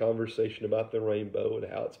into the conversation about the rainbow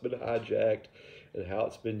and how it's been hijacked and how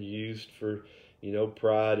it's been used for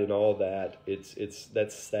pride and all that.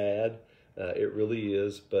 That's sad. It really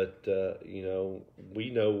is. But, we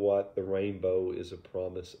know what the rainbow is a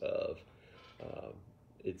promise of.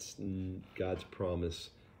 It's God's promise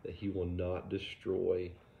that he will not destroy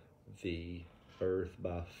the earth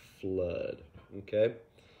by flood. Okay?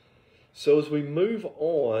 So as we move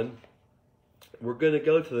on, we're going to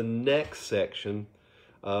go to the next section.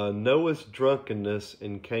 Noah's drunkenness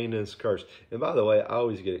and Canaan's curse. And by the way, I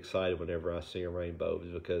always get excited whenever I see a rainbow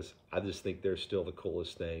because I just think they're still the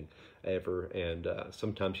coolest thing ever. And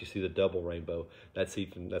sometimes you see the double rainbow. That's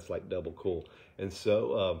like double cool. And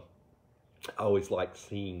so I always like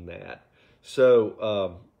seeing that.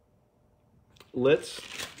 So let's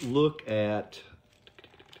look at.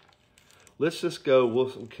 Let's just go. We'll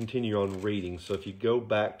continue on reading. So if you go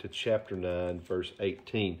back to chapter 9, verse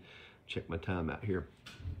 18. Check my time out here.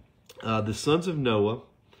 The sons of Noah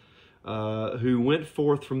who went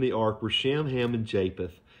forth from the ark were Shem, Ham, and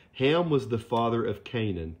Japheth. Ham was the father of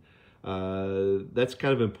Canaan. That's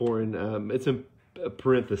kind of important. It's in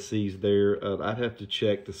parentheses there. I'd have to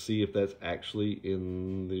check to see if that's actually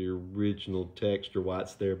in the original text or why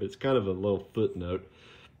it's there, but it's kind of a little footnote.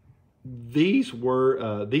 These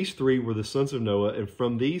three were the sons of Noah, and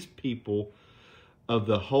from these people of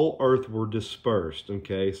the whole earth were dispersed.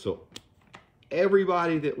 Okay, so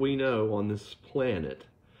everybody that we know on this planet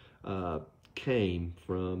came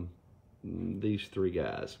from these three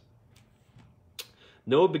guys.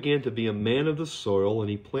 Noah began to be a man of the soil, and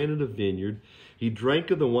he planted a vineyard. He drank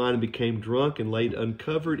of the wine and became drunk and laid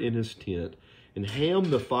uncovered in his tent. And Ham,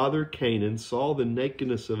 the father of Canaan, saw the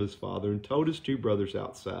nakedness of his father and told his two brothers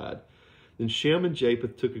outside. Then Shem and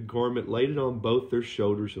Japheth took a garment, laid it on both their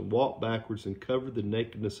shoulders, and walked backwards and covered the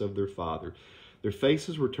nakedness of their father. Their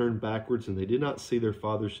faces were turned backwards, and they did not see their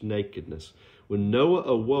father's nakedness. When Noah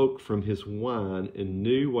awoke from his wine and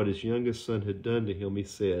knew what his youngest son had done to him, he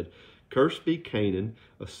said, "Cursed be Canaan,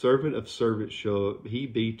 a servant of servants shall he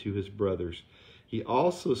be to his brothers." He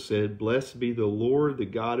also said, "Blessed be the Lord, the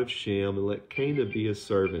God of Shem, and let Canaan be his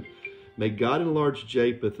servant. May God enlarge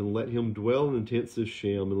Japheth, and let him dwell in the tents of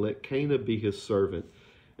Shem, and let Canaan be his servant."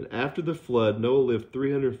 And after the flood, Noah lived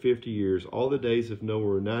 350 years. All the days of Noah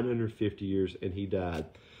were 950 years, and he died.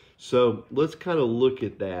 So let's kind of look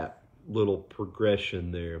at that little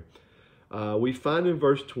progression there. We find in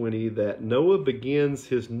verse 20 that Noah begins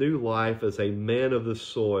his new life as a man of the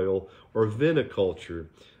soil, or viniculture.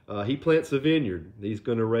 He plants a vineyard. He's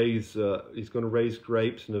going to raise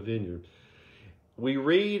grapes in a vineyard. We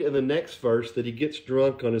read in the next verse that he gets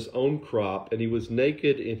drunk on his own crop, and he was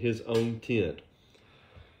naked in his own tent.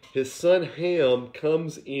 His son Ham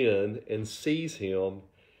comes in and sees him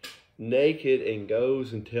naked and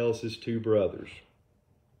goes and tells his two brothers.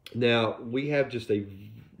 Now, we have just a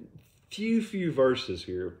few verses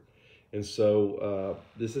here, and so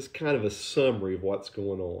this is kind of a summary of what's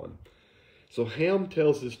going on. So Ham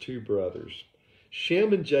tells his two brothers.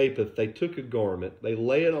 Shem and Japheth, they took a garment, they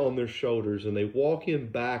lay it on their shoulders, and they walk in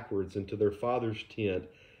backwards into their father's tent,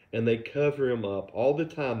 and they cover him up. All the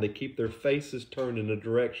time they keep their faces turned in a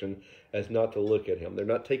direction as not to look at him. They're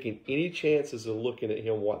not taking any chances of looking at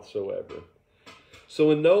him whatsoever. So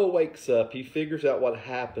when Noah wakes up, he figures out what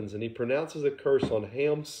happens, and he pronounces a curse on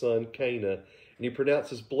Ham's son Canaan, and he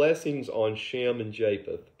pronounces blessings on Shem and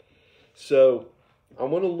Japheth. So I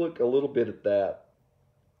want to look a little bit at that,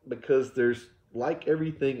 because there's, like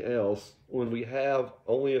everything else, when we have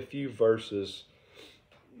only a few verses,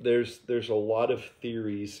 there's a lot of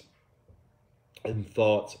theories and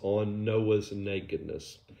thoughts on Noah's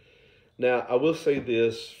nakedness. Now, I will say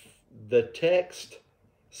this, the text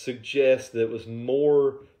suggests that it was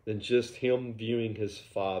more than just him viewing his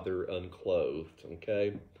father unclothed,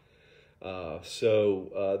 okay?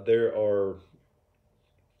 There are,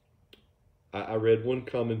 I read one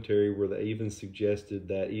commentary where they even suggested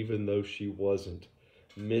that even though she wasn't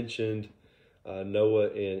mentioned, Noah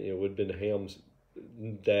and it would have been Ham's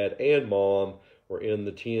dad and mom were in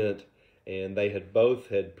the tent, and they had both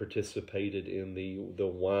participated in the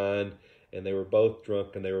wine, and they were both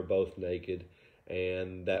drunk and they were both naked,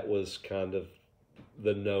 and that was kind of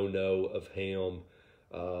the no-no of Ham.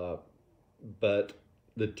 But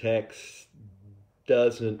the text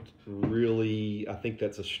doesn't really, I think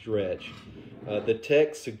that's a stretch. The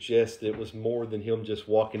text suggests it was more than him just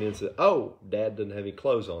walking in and saying, "Oh, Dad doesn't have any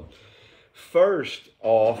clothes on." First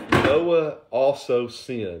off, Noah also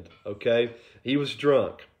sinned, okay? He was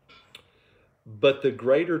drunk. But the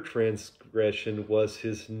greater transgression was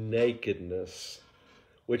his nakedness,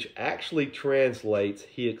 which actually translates,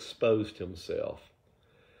 he exposed himself.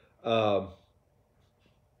 Now,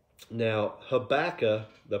 Habakkuk,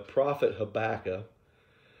 the prophet Habakkuk,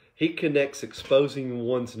 he connects exposing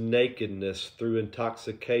one's nakedness through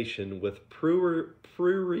intoxication with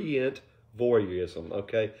prurient voyeurism,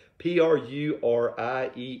 okay? Prurient.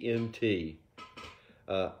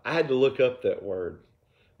 I had to look up that word,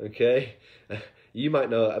 okay? You might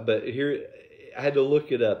know, but here, I had to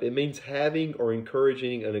look it up. It means having or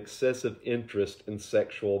encouraging an excessive interest in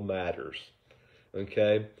sexual matters,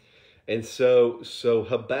 okay? And so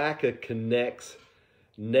Habakkuk connects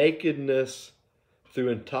nakedness through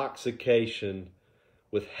intoxication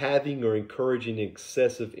with having or encouraging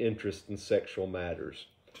excessive interest in sexual matters.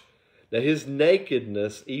 Now, his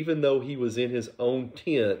nakedness, even though he was in his own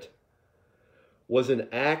tent, was an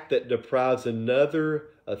act that deprives another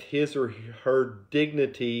of his or her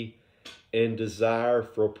dignity and desire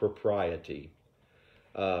for propriety.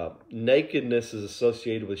 Nakedness is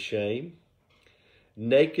associated with shame.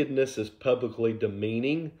 Nakedness is publicly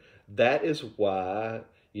demeaning. That is why,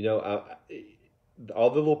 all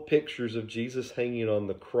the little pictures of Jesus hanging on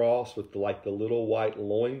the cross with like the little white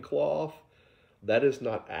loincloth, that is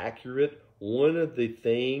not accurate. One of the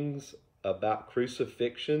things about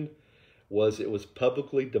crucifixion was it was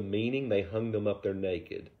publicly demeaning. They hung them up there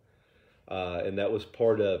naked. And that was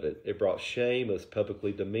part of it. It brought shame. It was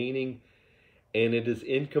publicly demeaning. And it is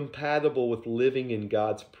incompatible with living in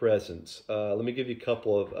God's presence. Let me give you a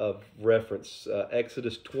couple of reference.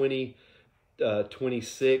 Exodus 20,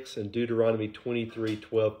 26 and Deuteronomy 23,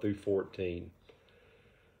 12 through 14.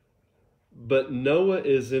 But Noah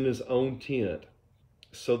is in his own tent.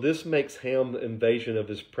 So this makes Ham's invasion of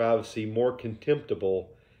his privacy more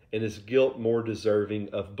contemptible and his guilt more deserving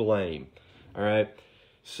of blame. All right.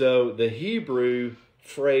 So the Hebrew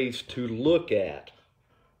phrase to look at,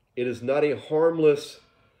 it is not a harmless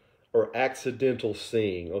or accidental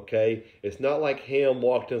seeing, okay? It's not like Ham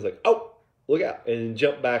walked in and was like, oh, look out, and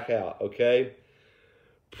jumped back out, okay?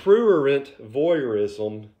 Prurient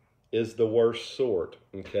voyeurism is the worst sort,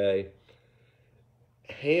 okay?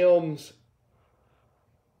 Ham's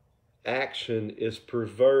action is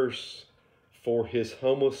perverse for his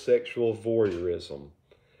homosexual voyeurism.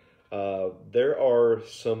 There are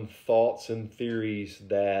some thoughts and theories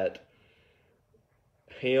that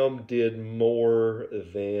Ham did more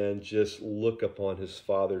than just look upon his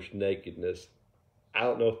father's nakedness. I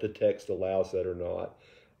don't know if the text allows that or not.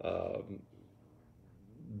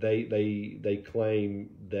 They claim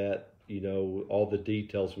that, you know, all the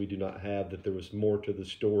details we do not have, that there was more to the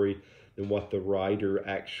story than what the writer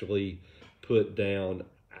actually put down.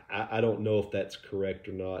 I don't know if that's correct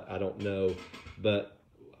or not. I don't know. But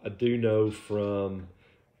I do know from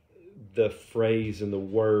the phrase and the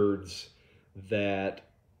words that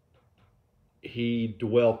he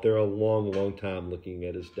dwelt there a long, long time looking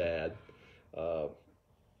at his dad.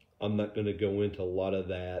 I'm not going to go into a lot of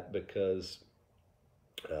that because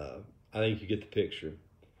I think you get the picture.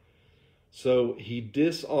 So he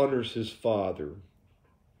dishonors his father,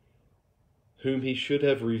 whom he should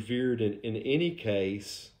have revered in any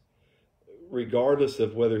case, regardless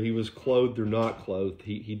of whether he was clothed or not clothed.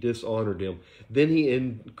 He dishonored him. Then he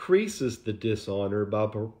increases the dishonor by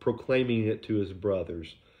proclaiming it to his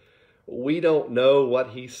brothers. We don't know what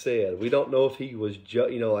he said. We don't know if he was,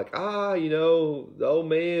 like, the old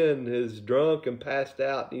man is drunk and passed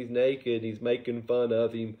out and he's naked and he's making fun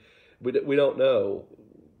of him. We don't know.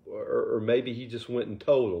 Or maybe he just went and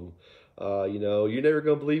told them, you're never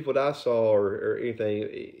going to believe what I saw or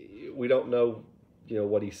anything. We don't know,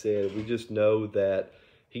 what he said. We just know that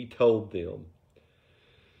he told them.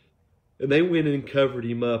 And they went and covered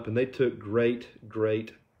him up, and they took great,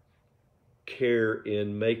 great care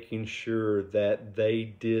in making sure that they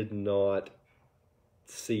did not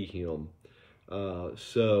see him.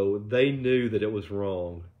 So they knew that it was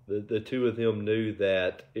wrong. The two of them knew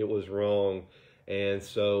that it was wrong, and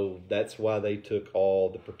so that's why they took all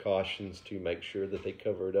the precautions to make sure that they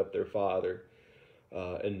covered up their father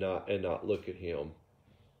and not look at him.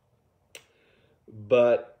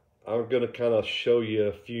 But I'm going to kind of show you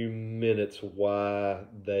a few minutes why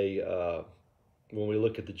they, when we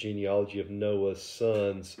look at the genealogy of Noah's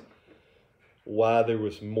sons, why there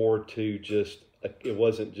was more to it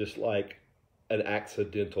wasn't just like an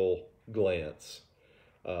accidental glance.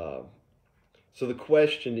 So the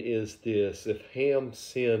question is this: if Ham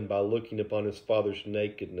sinned by looking upon his father's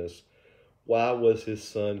nakedness, why was his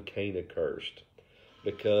son Cain accursed?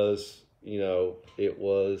 Because, it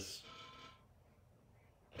was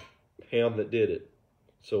Ham that did it.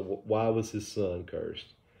 So why was his son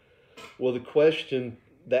cursed? Well, that question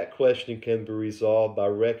can be resolved by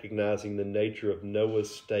recognizing the nature of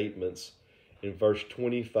Noah's statements in verse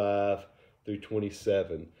 25 through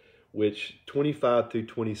 27, which 25 through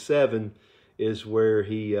 27 is where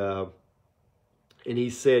he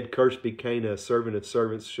said, "Cursed be Cain, a servant of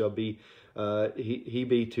servants shall be he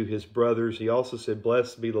be to his brothers." He also said,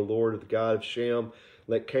 "Blessed be the Lord, the God of Shem.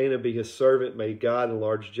 Let Canaan be his servant. May God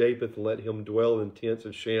enlarge Japheth, and let him dwell in tents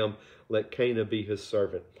of Shem. Let Canaan be his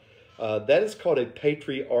servant." That is called a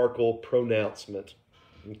patriarchal pronouncement.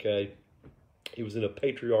 Okay, he was in a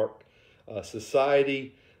patriarch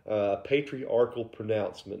society, patriarchal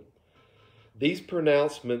pronouncement. These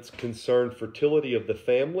pronouncements concern fertility of the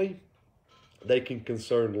family. They can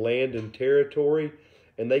concern land and territory,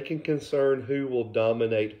 and they can concern who will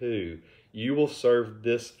dominate who. You will serve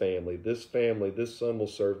this family, this son will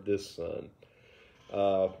serve this son.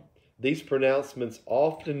 These pronouncements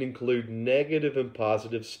often include negative and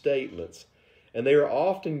positive statements, and they are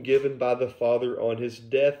often given by the father on his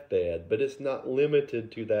deathbed, but it's not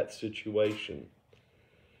limited to that situation.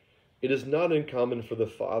 It is not uncommon for the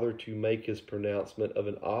father to make his pronouncement of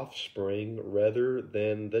an offspring rather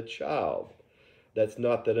than the child. That's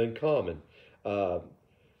not that uncommon. Uh,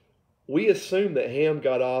 we assume that Ham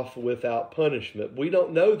got off without punishment. We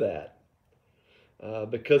don't know that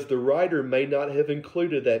because the writer may not have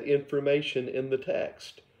included that information in the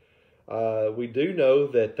text. We do know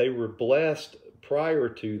that they were blessed prior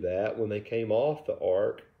to that when they came off the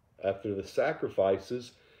ark after the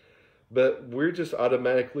sacrifices, but we're just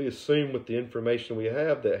automatically assume with the information we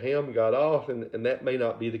have that Ham got off, and that may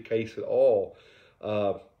not be the case at all.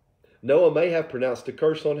 Noah may have pronounced a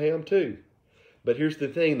curse on Ham too. But here's the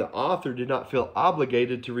thing, the author did not feel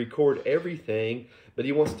obligated to record everything, but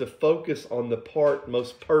he wants to focus on the part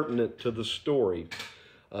most pertinent to the story.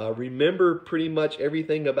 Remember, pretty much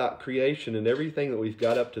everything about creation and everything that we've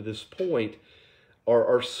got up to this point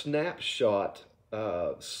are snapshot,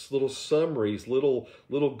 little summaries, little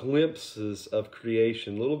glimpses of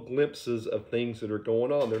creation, little glimpses of things that are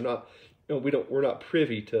going on. They're not, we're not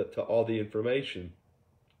privy to all the information.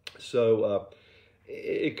 So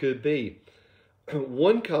it could be.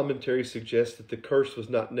 One commentary suggests that the curse was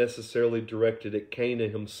not necessarily directed at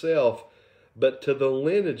Canaan himself, but to the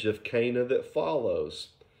lineage of Canaan that follows.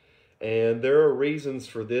 And there are reasons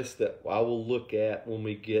for this that I will look at when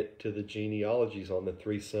we get to the genealogies on the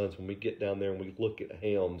three sons, when we get down there and we look at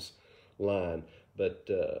Ham's line. But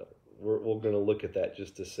we're going to look at that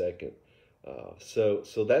just a second.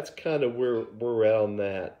 So that's kind of where we're at on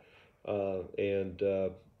that.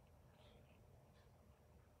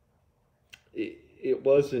 It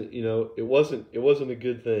wasn't, it wasn't a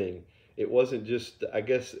good thing. It wasn't just, I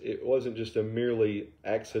guess, it wasn't just a merely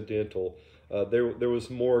accidental. There was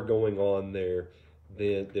more going on there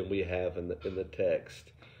than we have in the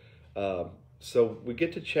text. So we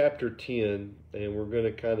get to chapter 10, and we're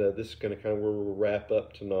going to this is kind of where we'll wrap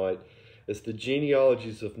up tonight. It's the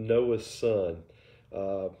genealogies of Noah's son.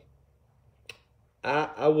 I'm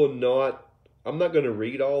not going to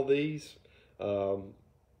read all these.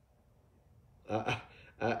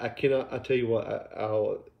 I cannot. I tell you what.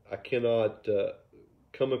 I cannot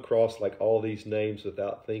come across like all these names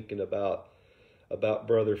without thinking about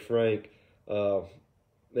Brother Frank. Man,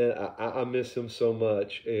 I miss him so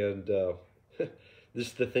much, and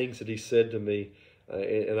just the things that he said to me.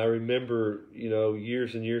 And I remember,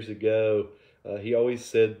 years and years ago, he always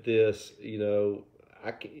said this.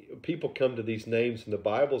 People come to these names in the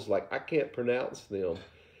Bible's like I can't pronounce them.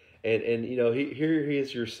 And here he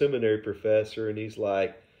is, your seminary professor, and he's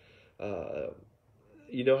like,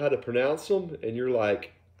 you know how to pronounce them? And you're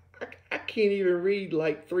like, I can't even read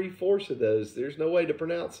like 3/4 of those. There's no way to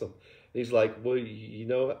pronounce them. And he's like, well,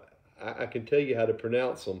 I can tell you how to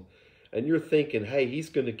pronounce them. And you're thinking, hey, he's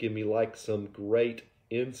going to give me like some great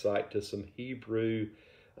insight to some Hebrew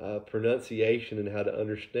pronunciation and how to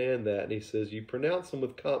understand that. And he says, you pronounce them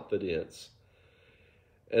with confidence.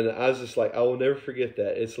 And I was just like, I will never forget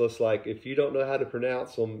that. It's just like, if you don't know how to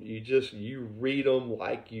pronounce them, you read them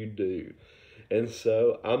like you do. And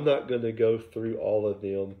so I'm not going to go through all of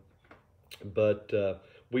them, but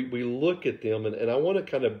we look at them, and I want to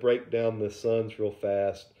kind of break down the sons real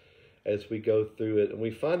fast as we go through it. And we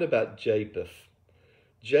find about Japheth.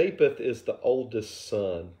 Japheth is the oldest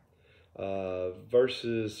son.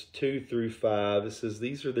 Verses 2 through 5, it says,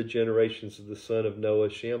 these are the generations of the son of Noah,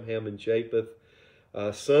 Shem, Ham, and Japheth.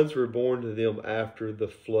 Sons were born to them after the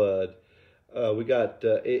flood. But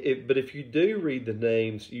if you do read the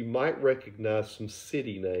names, you might recognize some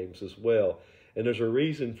city names as well. And there's a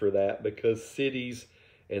reason for that, because cities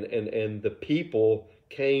and the people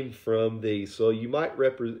came from these. So you might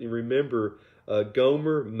remember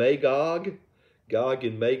Gomer, Magog, Gog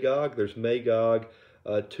and Magog. There's Magog,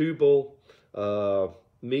 Tubal,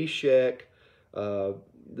 Meshach,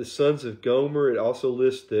 the sons of Gomer. It also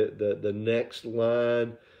lists the next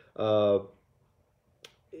line.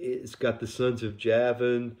 It's got the sons of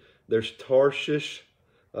Javan. There's Tarshish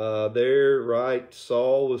there, right?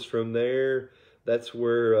 Saul was from there. That's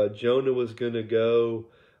where Jonah was going to go.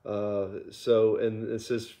 And it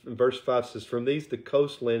says, in verse 5 says, from these the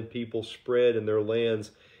coastland people spread in their lands,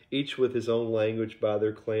 each with his own language by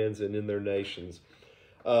their clans and in their nations.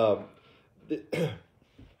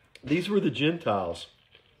 These were the Gentiles.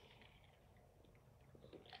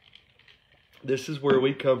 This is where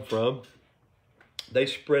we come from. They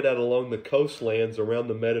spread out along the coastlands around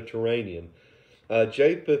the Mediterranean.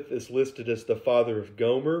 Japheth is listed as the father of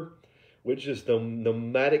Gomer, which is the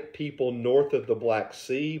nomadic people north of the Black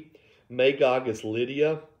Sea. Magog is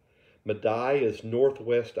Lydia. Madai is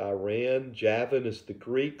northwest Iran. Javan is the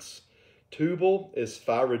Greeks. Tubal is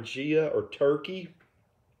Phrygia or Turkey.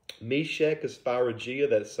 Meshach is Phrygia,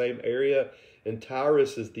 that same area. And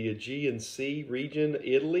Tyrus is the Aegean Sea region,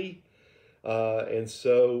 Italy. And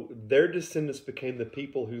so their descendants became the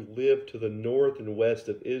people who lived to the north and west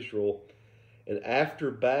of Israel, and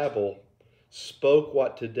after Babel spoke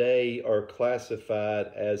what today are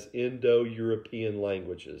classified as Indo-European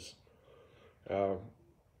languages.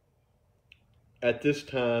 At this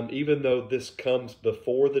time, even though this comes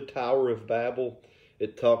before the Tower of Babel,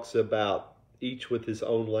 it talks about each with his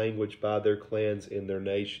own language by their clans and their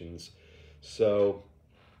nations. So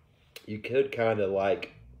you could kind of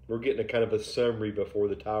like, we're getting a kind of a summary before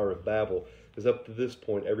the Tower of Babel, because up to this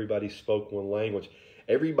point, everybody spoke one language.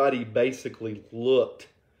 Everybody basically looked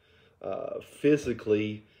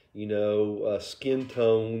physically, skin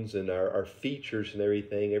tones and our features and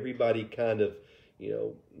everything. Everybody kind of,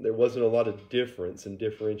 there wasn't a lot of difference and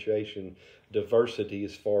differentiation, diversity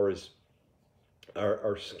as far as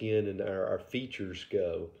our skin and our features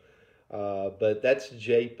go. But that's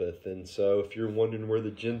Japheth. And so if you're wondering where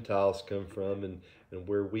the Gentiles come from and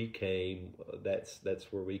where we came,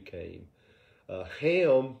 that's where we came.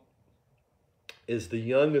 Ham is the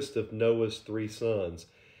youngest of Noah's 3 sons.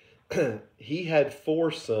 He had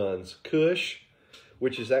 4 sons: Cush,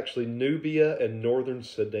 which is actually Nubia and northern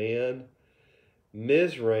Sudan;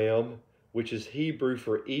 Mizraim, which is Hebrew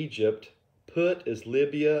for Egypt; Put is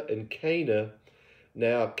Libya; and Canaan.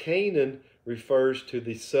 Now, Canaan refers to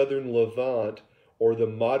the southern Levant, or the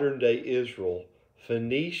modern-day Israel,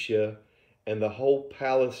 Phoenicia, and the whole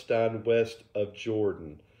Palestine west of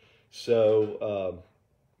Jordan. So,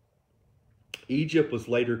 Egypt was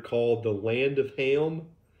later called the land of Ham.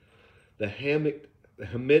 The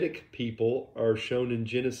Hamitic people are shown in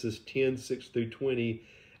Genesis 10, 6 through 20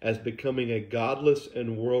 as becoming a godless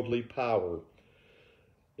and worldly power.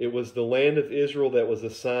 It was the land of Israel that was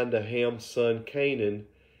assigned to Ham's son Canaan,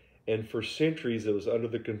 and for centuries it was under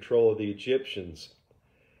the control of the Egyptians.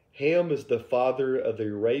 Ham is the father of the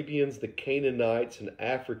Arabians, the Canaanites, and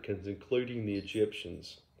Africans, including the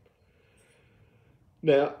Egyptians.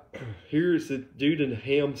 Now, here's the due to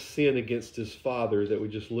Ham's sin against his father that we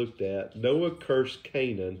just looked at. Noah cursed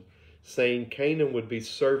Canaan, saying Canaan would be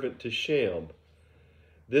servant to Shem.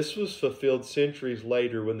 This was fulfilled centuries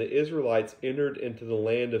later when the Israelites entered into the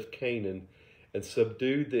land of Canaan and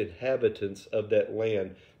subdued the inhabitants of that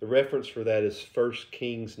land. The reference for that is 1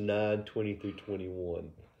 Kings 9, 20 through 21.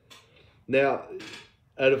 Now,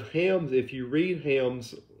 out of Ham's, if you read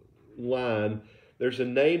Ham's line, there's a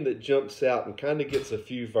name that jumps out and kind of gets a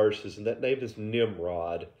few verses, and that name is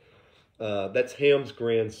Nimrod. That's Ham's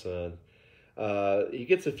grandson. He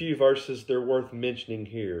gets a few verses they're worth mentioning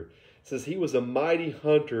here. It says he was a mighty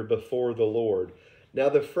hunter before the Lord. Now,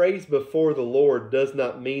 the phrase before the Lord does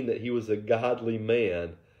not mean that he was a godly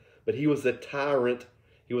man, but he was a tyrant,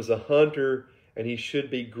 he was a hunter, and he should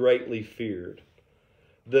be greatly feared.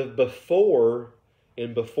 The before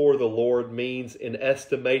and before the Lord means in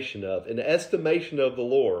estimation of the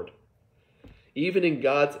Lord. Even in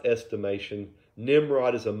God's estimation,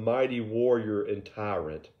 Nimrod is a mighty warrior and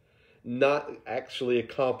tyrant, not actually a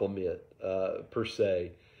compliment per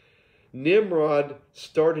se. Nimrod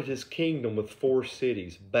started his kingdom with 4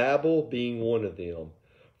 cities, Babel being one of them.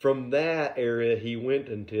 From that area, he went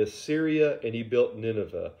into Assyria and he built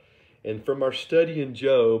Nineveh. And from our study in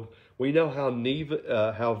Job, we know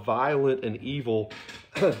how violent and evil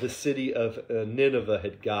the city of Nineveh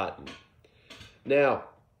had gotten. Now,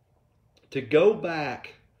 to go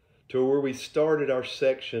back to where we started our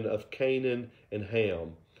section of Canaan and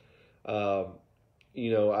Ham, I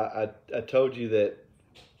told you that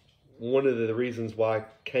one of the reasons why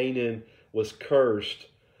Canaan was cursed,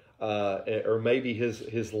 or maybe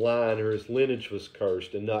his line or his lineage was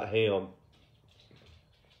cursed and not Ham.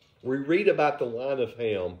 We read about the line of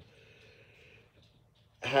Ham,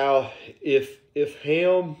 how if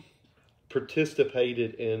Ham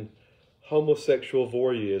participated in homosexual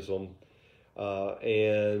voyeurism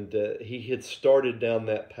and he had started down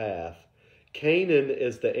that path, Canaan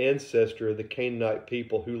is the ancestor of the Canaanite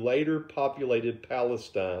people who later populated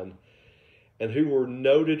Palestine and who were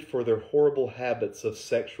noted for their horrible habits of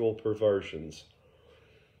sexual perversions.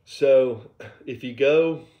 So if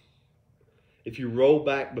you roll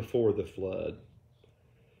back before the flood,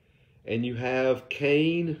 and you have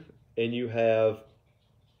Cain and you have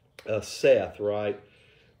Seth, right?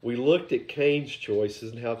 We looked at Cain's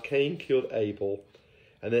choices and how Cain killed Abel,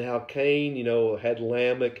 and then how Cain, had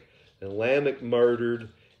Lamech, and Lamech murdered,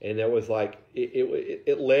 and that was like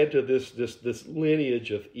it led to this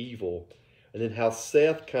lineage of evil. And then how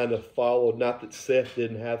Seth kind of followed. Not that Seth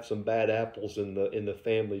didn't have some bad apples in the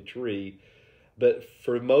family tree, but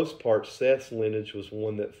for the most part, Seth's lineage was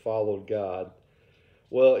one that followed God.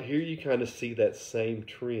 Well, here you kind of see that same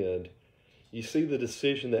trend. You see the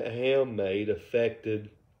decision that Ham made affected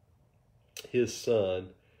his son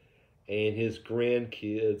and his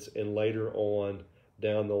grandkids, and later on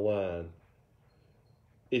down the line.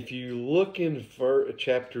 If you look in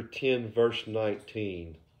chapter 10, verse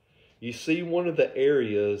 19, you see one of the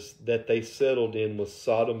areas that they settled in was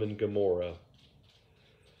Sodom and Gomorrah.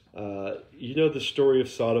 You know the story of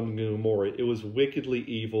Sodom and Gomorrah. It was wickedly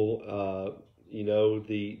evil.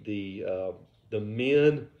 The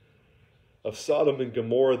men of Sodom and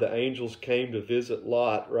Gomorrah, the angels came to visit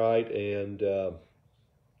Lot, right, and to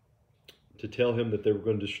tell him that they were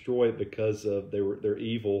going to destroy it because of they're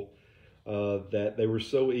evil. That they were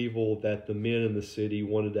so evil that the men in the city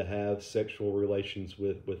wanted to have sexual relations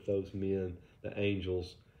with those men, the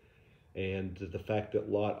angels, and the fact that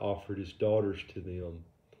Lot offered his daughters to them.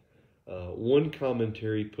 One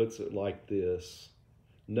commentary puts it like this: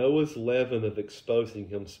 Noah's leaven of exposing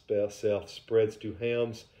himself spreads to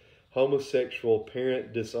Ham's homosexual,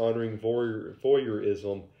 parent-dishonoring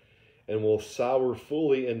voyeurism and will sour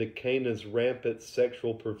fully into Canaan's rampant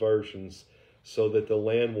sexual perversions so that the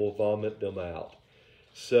land will vomit them out.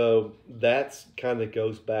 So that's kind of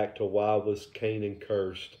goes back to why was Canaan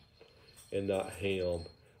cursed and not Ham.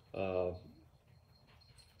 Our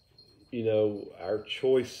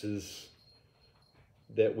choices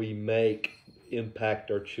that we make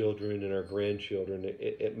impact our children and our grandchildren.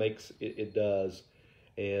 It does.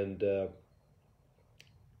 And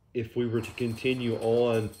if we were to continue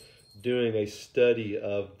on doing a study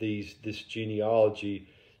of this genealogy,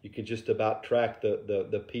 you can just about track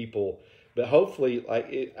the people. But hopefully,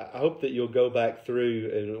 I hope that you'll go back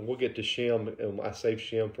through, and we'll get to Shem. I saved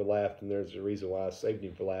Shem for last, and there's a reason why I saved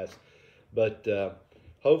him for last. But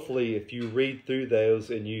hopefully, if you read through those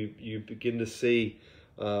and you begin to see,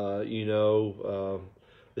 the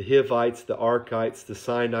Hivites, the Arkites, the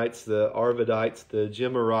Sinites, the Arvadites, the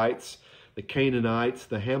Gemarites, the Canaanites,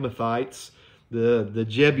 the Hamathites, the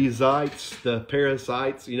Jebusites, the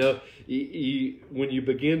Perizzites. When you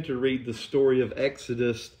begin to read the story of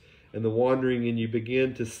Exodus and the wandering, and you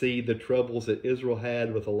begin to see the troubles that Israel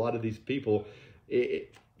had with a lot of these people,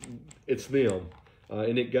 it's them.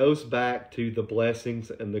 And it goes back to the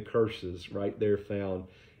blessings and the curses right there found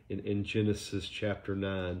in Genesis chapter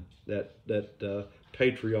 9, that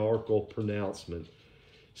patriarchal pronouncement.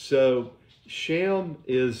 So Shem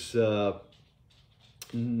is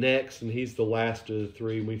next, and he's the last of the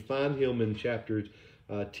three. We find him in chapter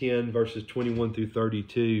 10, verses 21 through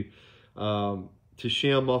 32. To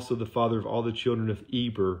Shem, also the father of all the children of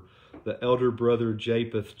Eber, the elder brother of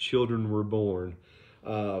Japheth, children were born.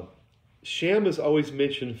 Shem is always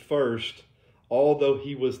mentioned first, although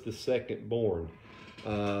he was the second born.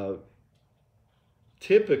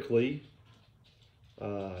 Typically,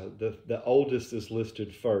 the oldest is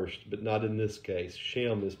listed first, but not in this case.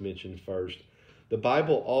 Shem is mentioned first. The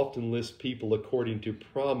Bible often lists people according to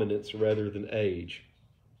prominence rather than age.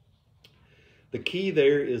 The key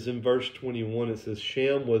there is in verse 21. It says,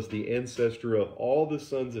 Shem was the ancestor of all the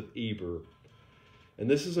sons of Eber. And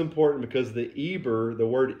this is important because the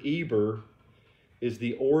word Eber, is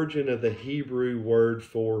the origin of the Hebrew word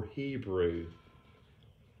for Hebrew.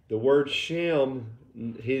 The word Shem,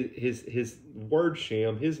 his word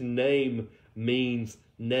Shem, his name means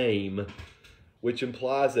name, which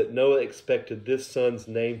implies that Noah expected this son's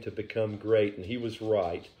name to become great, and he was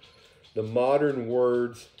right. The modern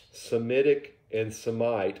words Semitic and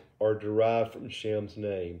Semite are derived from Shem's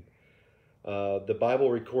name. The Bible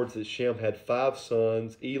records that Shem had 5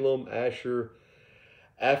 sons: Elam, Asher,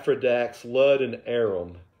 Aphrodite, Lud, and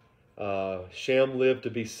Aram. Shem lived to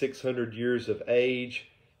be 600 years of age.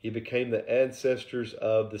 He became the ancestors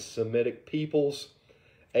of the Semitic peoples.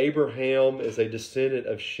 Abraham is a descendant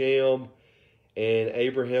of Shem, and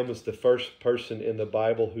Abraham was the first person in the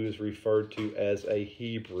Bible who is referred to as a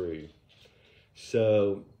Hebrew.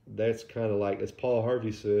 So that's kind of like, as Paul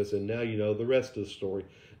Harvey says, and now you know the rest of the story.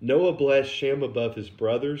 Noah blessed Shem above his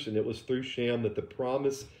brothers, and it was through Shem that the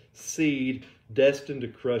promised seed destined to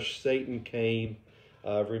crush Satan came.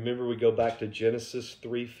 Remember, we go back to Genesis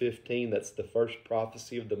 3:15. That's the first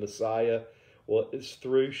prophecy of the Messiah. Well, it's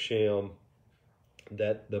through Shem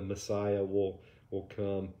that the Messiah will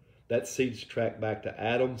come. That seed's tracked back to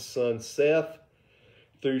Adam's son Seth,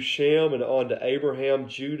 through Shem and on to Abraham,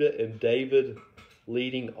 Judah, and David,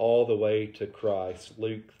 leading all the way to Christ.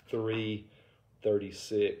 Luke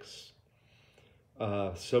 3:36.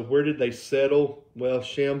 So where did they settle? Well,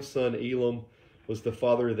 Shem's son Elam was the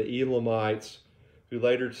father of the Elamites, who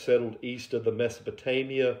later settled east of the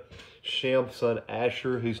Mesopotamia. Shem's son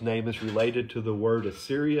Asher, whose name is related to the word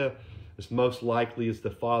Assyria, is most likely is the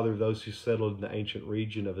father of those who settled in the ancient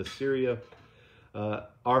region of Assyria.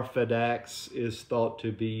 Arphaxad is thought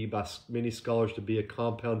to be, by many scholars, to be a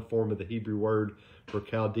compound form of the Hebrew word for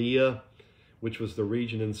Chaldea, which was the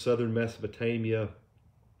region in southern Mesopotamia.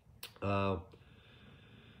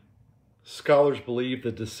 Scholars believe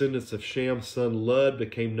the descendants of Sham's son Lud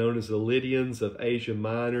became known as the Lydians of Asia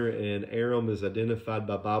Minor, and Aram is identified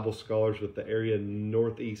by Bible scholars with the area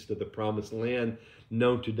northeast of the Promised Land,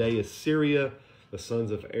 known today as Syria. The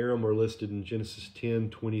sons of Aram are listed in Genesis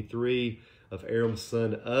 10:23. Of Aram's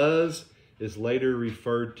son Uz is later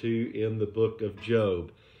referred to in the book of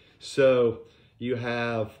Job. So you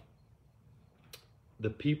have the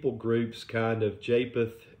people groups, kind of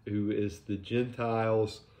Japheth, who is the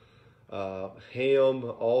Gentiles. Ham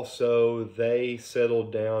also, they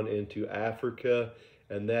settled down into Africa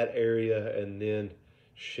and that area, and then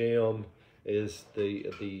Shem is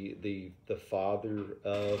the father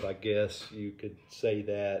of, I guess you could say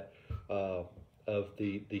that, of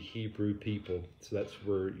the Hebrew people. So that's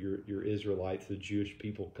where your Israelites, the Jewish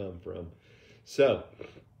people, come from. So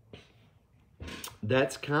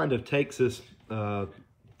that's kind of takes us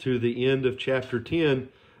to the end of chapter 10.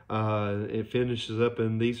 It finishes up,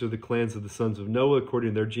 and these are the clans of the sons of Noah according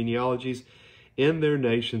to their genealogies in their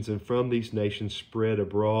nations, and from these nations spread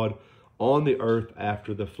abroad on the earth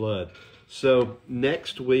after the flood. So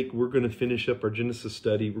next week we're going to finish up our Genesis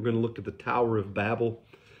study. We're going to look at the Tower of Babel,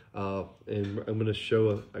 and I'm going to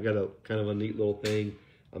show I got a kind of a neat little thing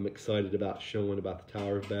I'm excited about showing about the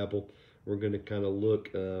Tower of Babel. We're going to kind of look,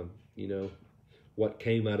 you know, what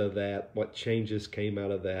came out of that, what changes came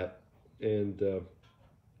out of that, and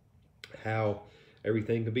how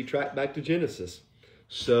everything can be tracked back to Genesis.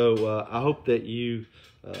 So I hope that you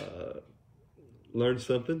learned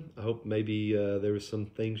something. I hope maybe there was some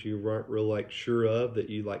things you weren't real sure of that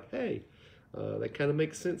you like, hey, that kind of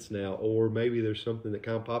makes sense now. Or maybe there's something that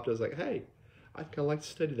kind of popped up, like, hey, I'd kind of like to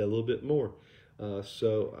study that a little bit more.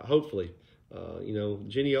 So hopefully, you know,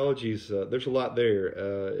 genealogies, there's a lot there.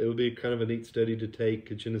 It would be kind of a neat study to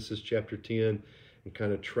take Genesis chapter 10 and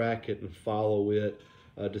kind of track it and follow it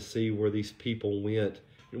to see where these people went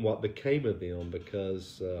and what became of them,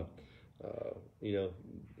 because, you know,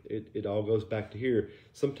 it all goes back to here.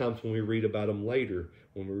 Sometimes when we read about them later,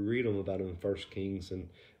 when we read them about them in 1 Kings, and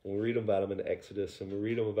when we read about them in Exodus, and we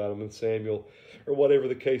read them about them in Samuel, or whatever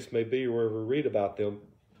the case may be, or wherever we read about them,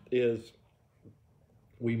 is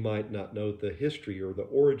we might not know the history or the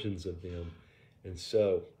origins of them. And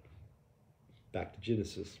so, back to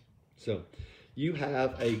Genesis. So, you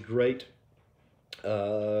have a great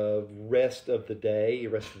rest of the day,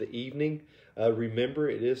 rest of the evening. Remember,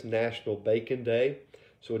 it is National Bacon Day,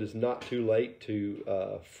 so it is not too late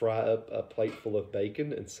to fry up a plate full of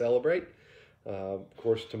bacon and celebrate. Of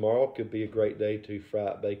course, tomorrow could be a great day to fry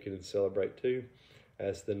up bacon and celebrate too,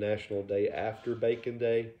 as the National Day after Bacon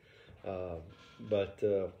Day. But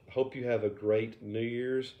hope you have a great New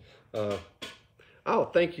Year's. Oh,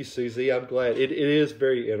 thank you, Susie. I'm glad. It is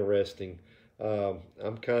very interesting.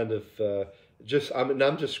 I'm kind of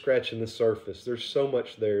I'm just scratching the surface. There's so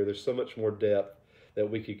much there. There's so much more depth that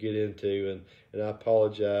we could get into, and I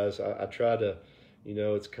apologize. I try to, you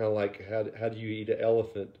know, it's kind of like how do you eat an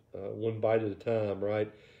elephant, one bite at a time,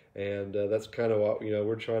 right? And that's kind of what, you know,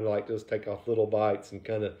 we're trying to like just take off little bites and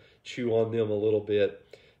kind of chew on them a little bit.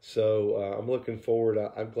 So I'm looking forward.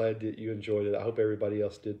 I'm glad that you enjoyed it. I hope everybody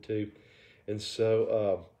else did too. And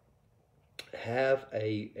so have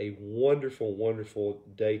a wonderful, wonderful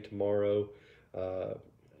day tomorrow.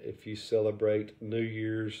 If you celebrate New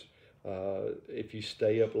Year's, if you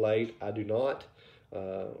stay up late, I do not,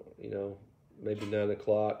 you know, maybe 9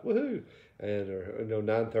 o'clock, woohoo, and, or, you know,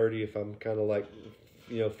 9:30 if I'm kind of like,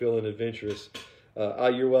 you know, feeling adventurous.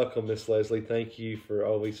 You're welcome, Miss Leslie. Thank you for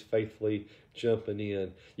always faithfully jumping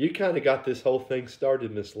in. You kind of got this whole thing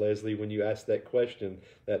started, Miss Leslie, when you asked that question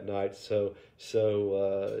that night. So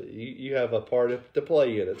you have a part to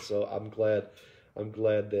play in it. So I'm glad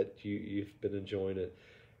that you've been enjoying it.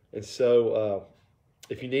 And so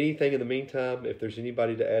if you need anything in the meantime, if there's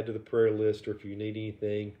anybody to add to the prayer list, or if you need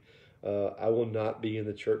anything, I will not be in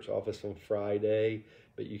the church office on Friday,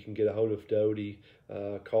 but you can get a hold of Dodie,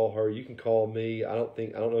 call her. You can call me. I don't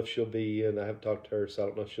know if she'll be in. I haven't talked to her, so I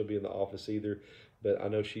don't know if she'll be in the office either. But I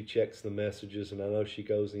know she checks the messages, and I know she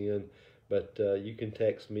goes in. But you can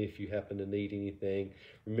text me if you happen to need anything.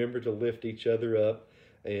 Remember to lift each other up,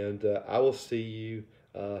 and I will see you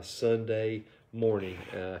Sunday morning.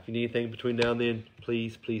 If you need anything between now and then,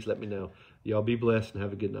 please let me know. Y'all be blessed and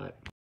have a good night.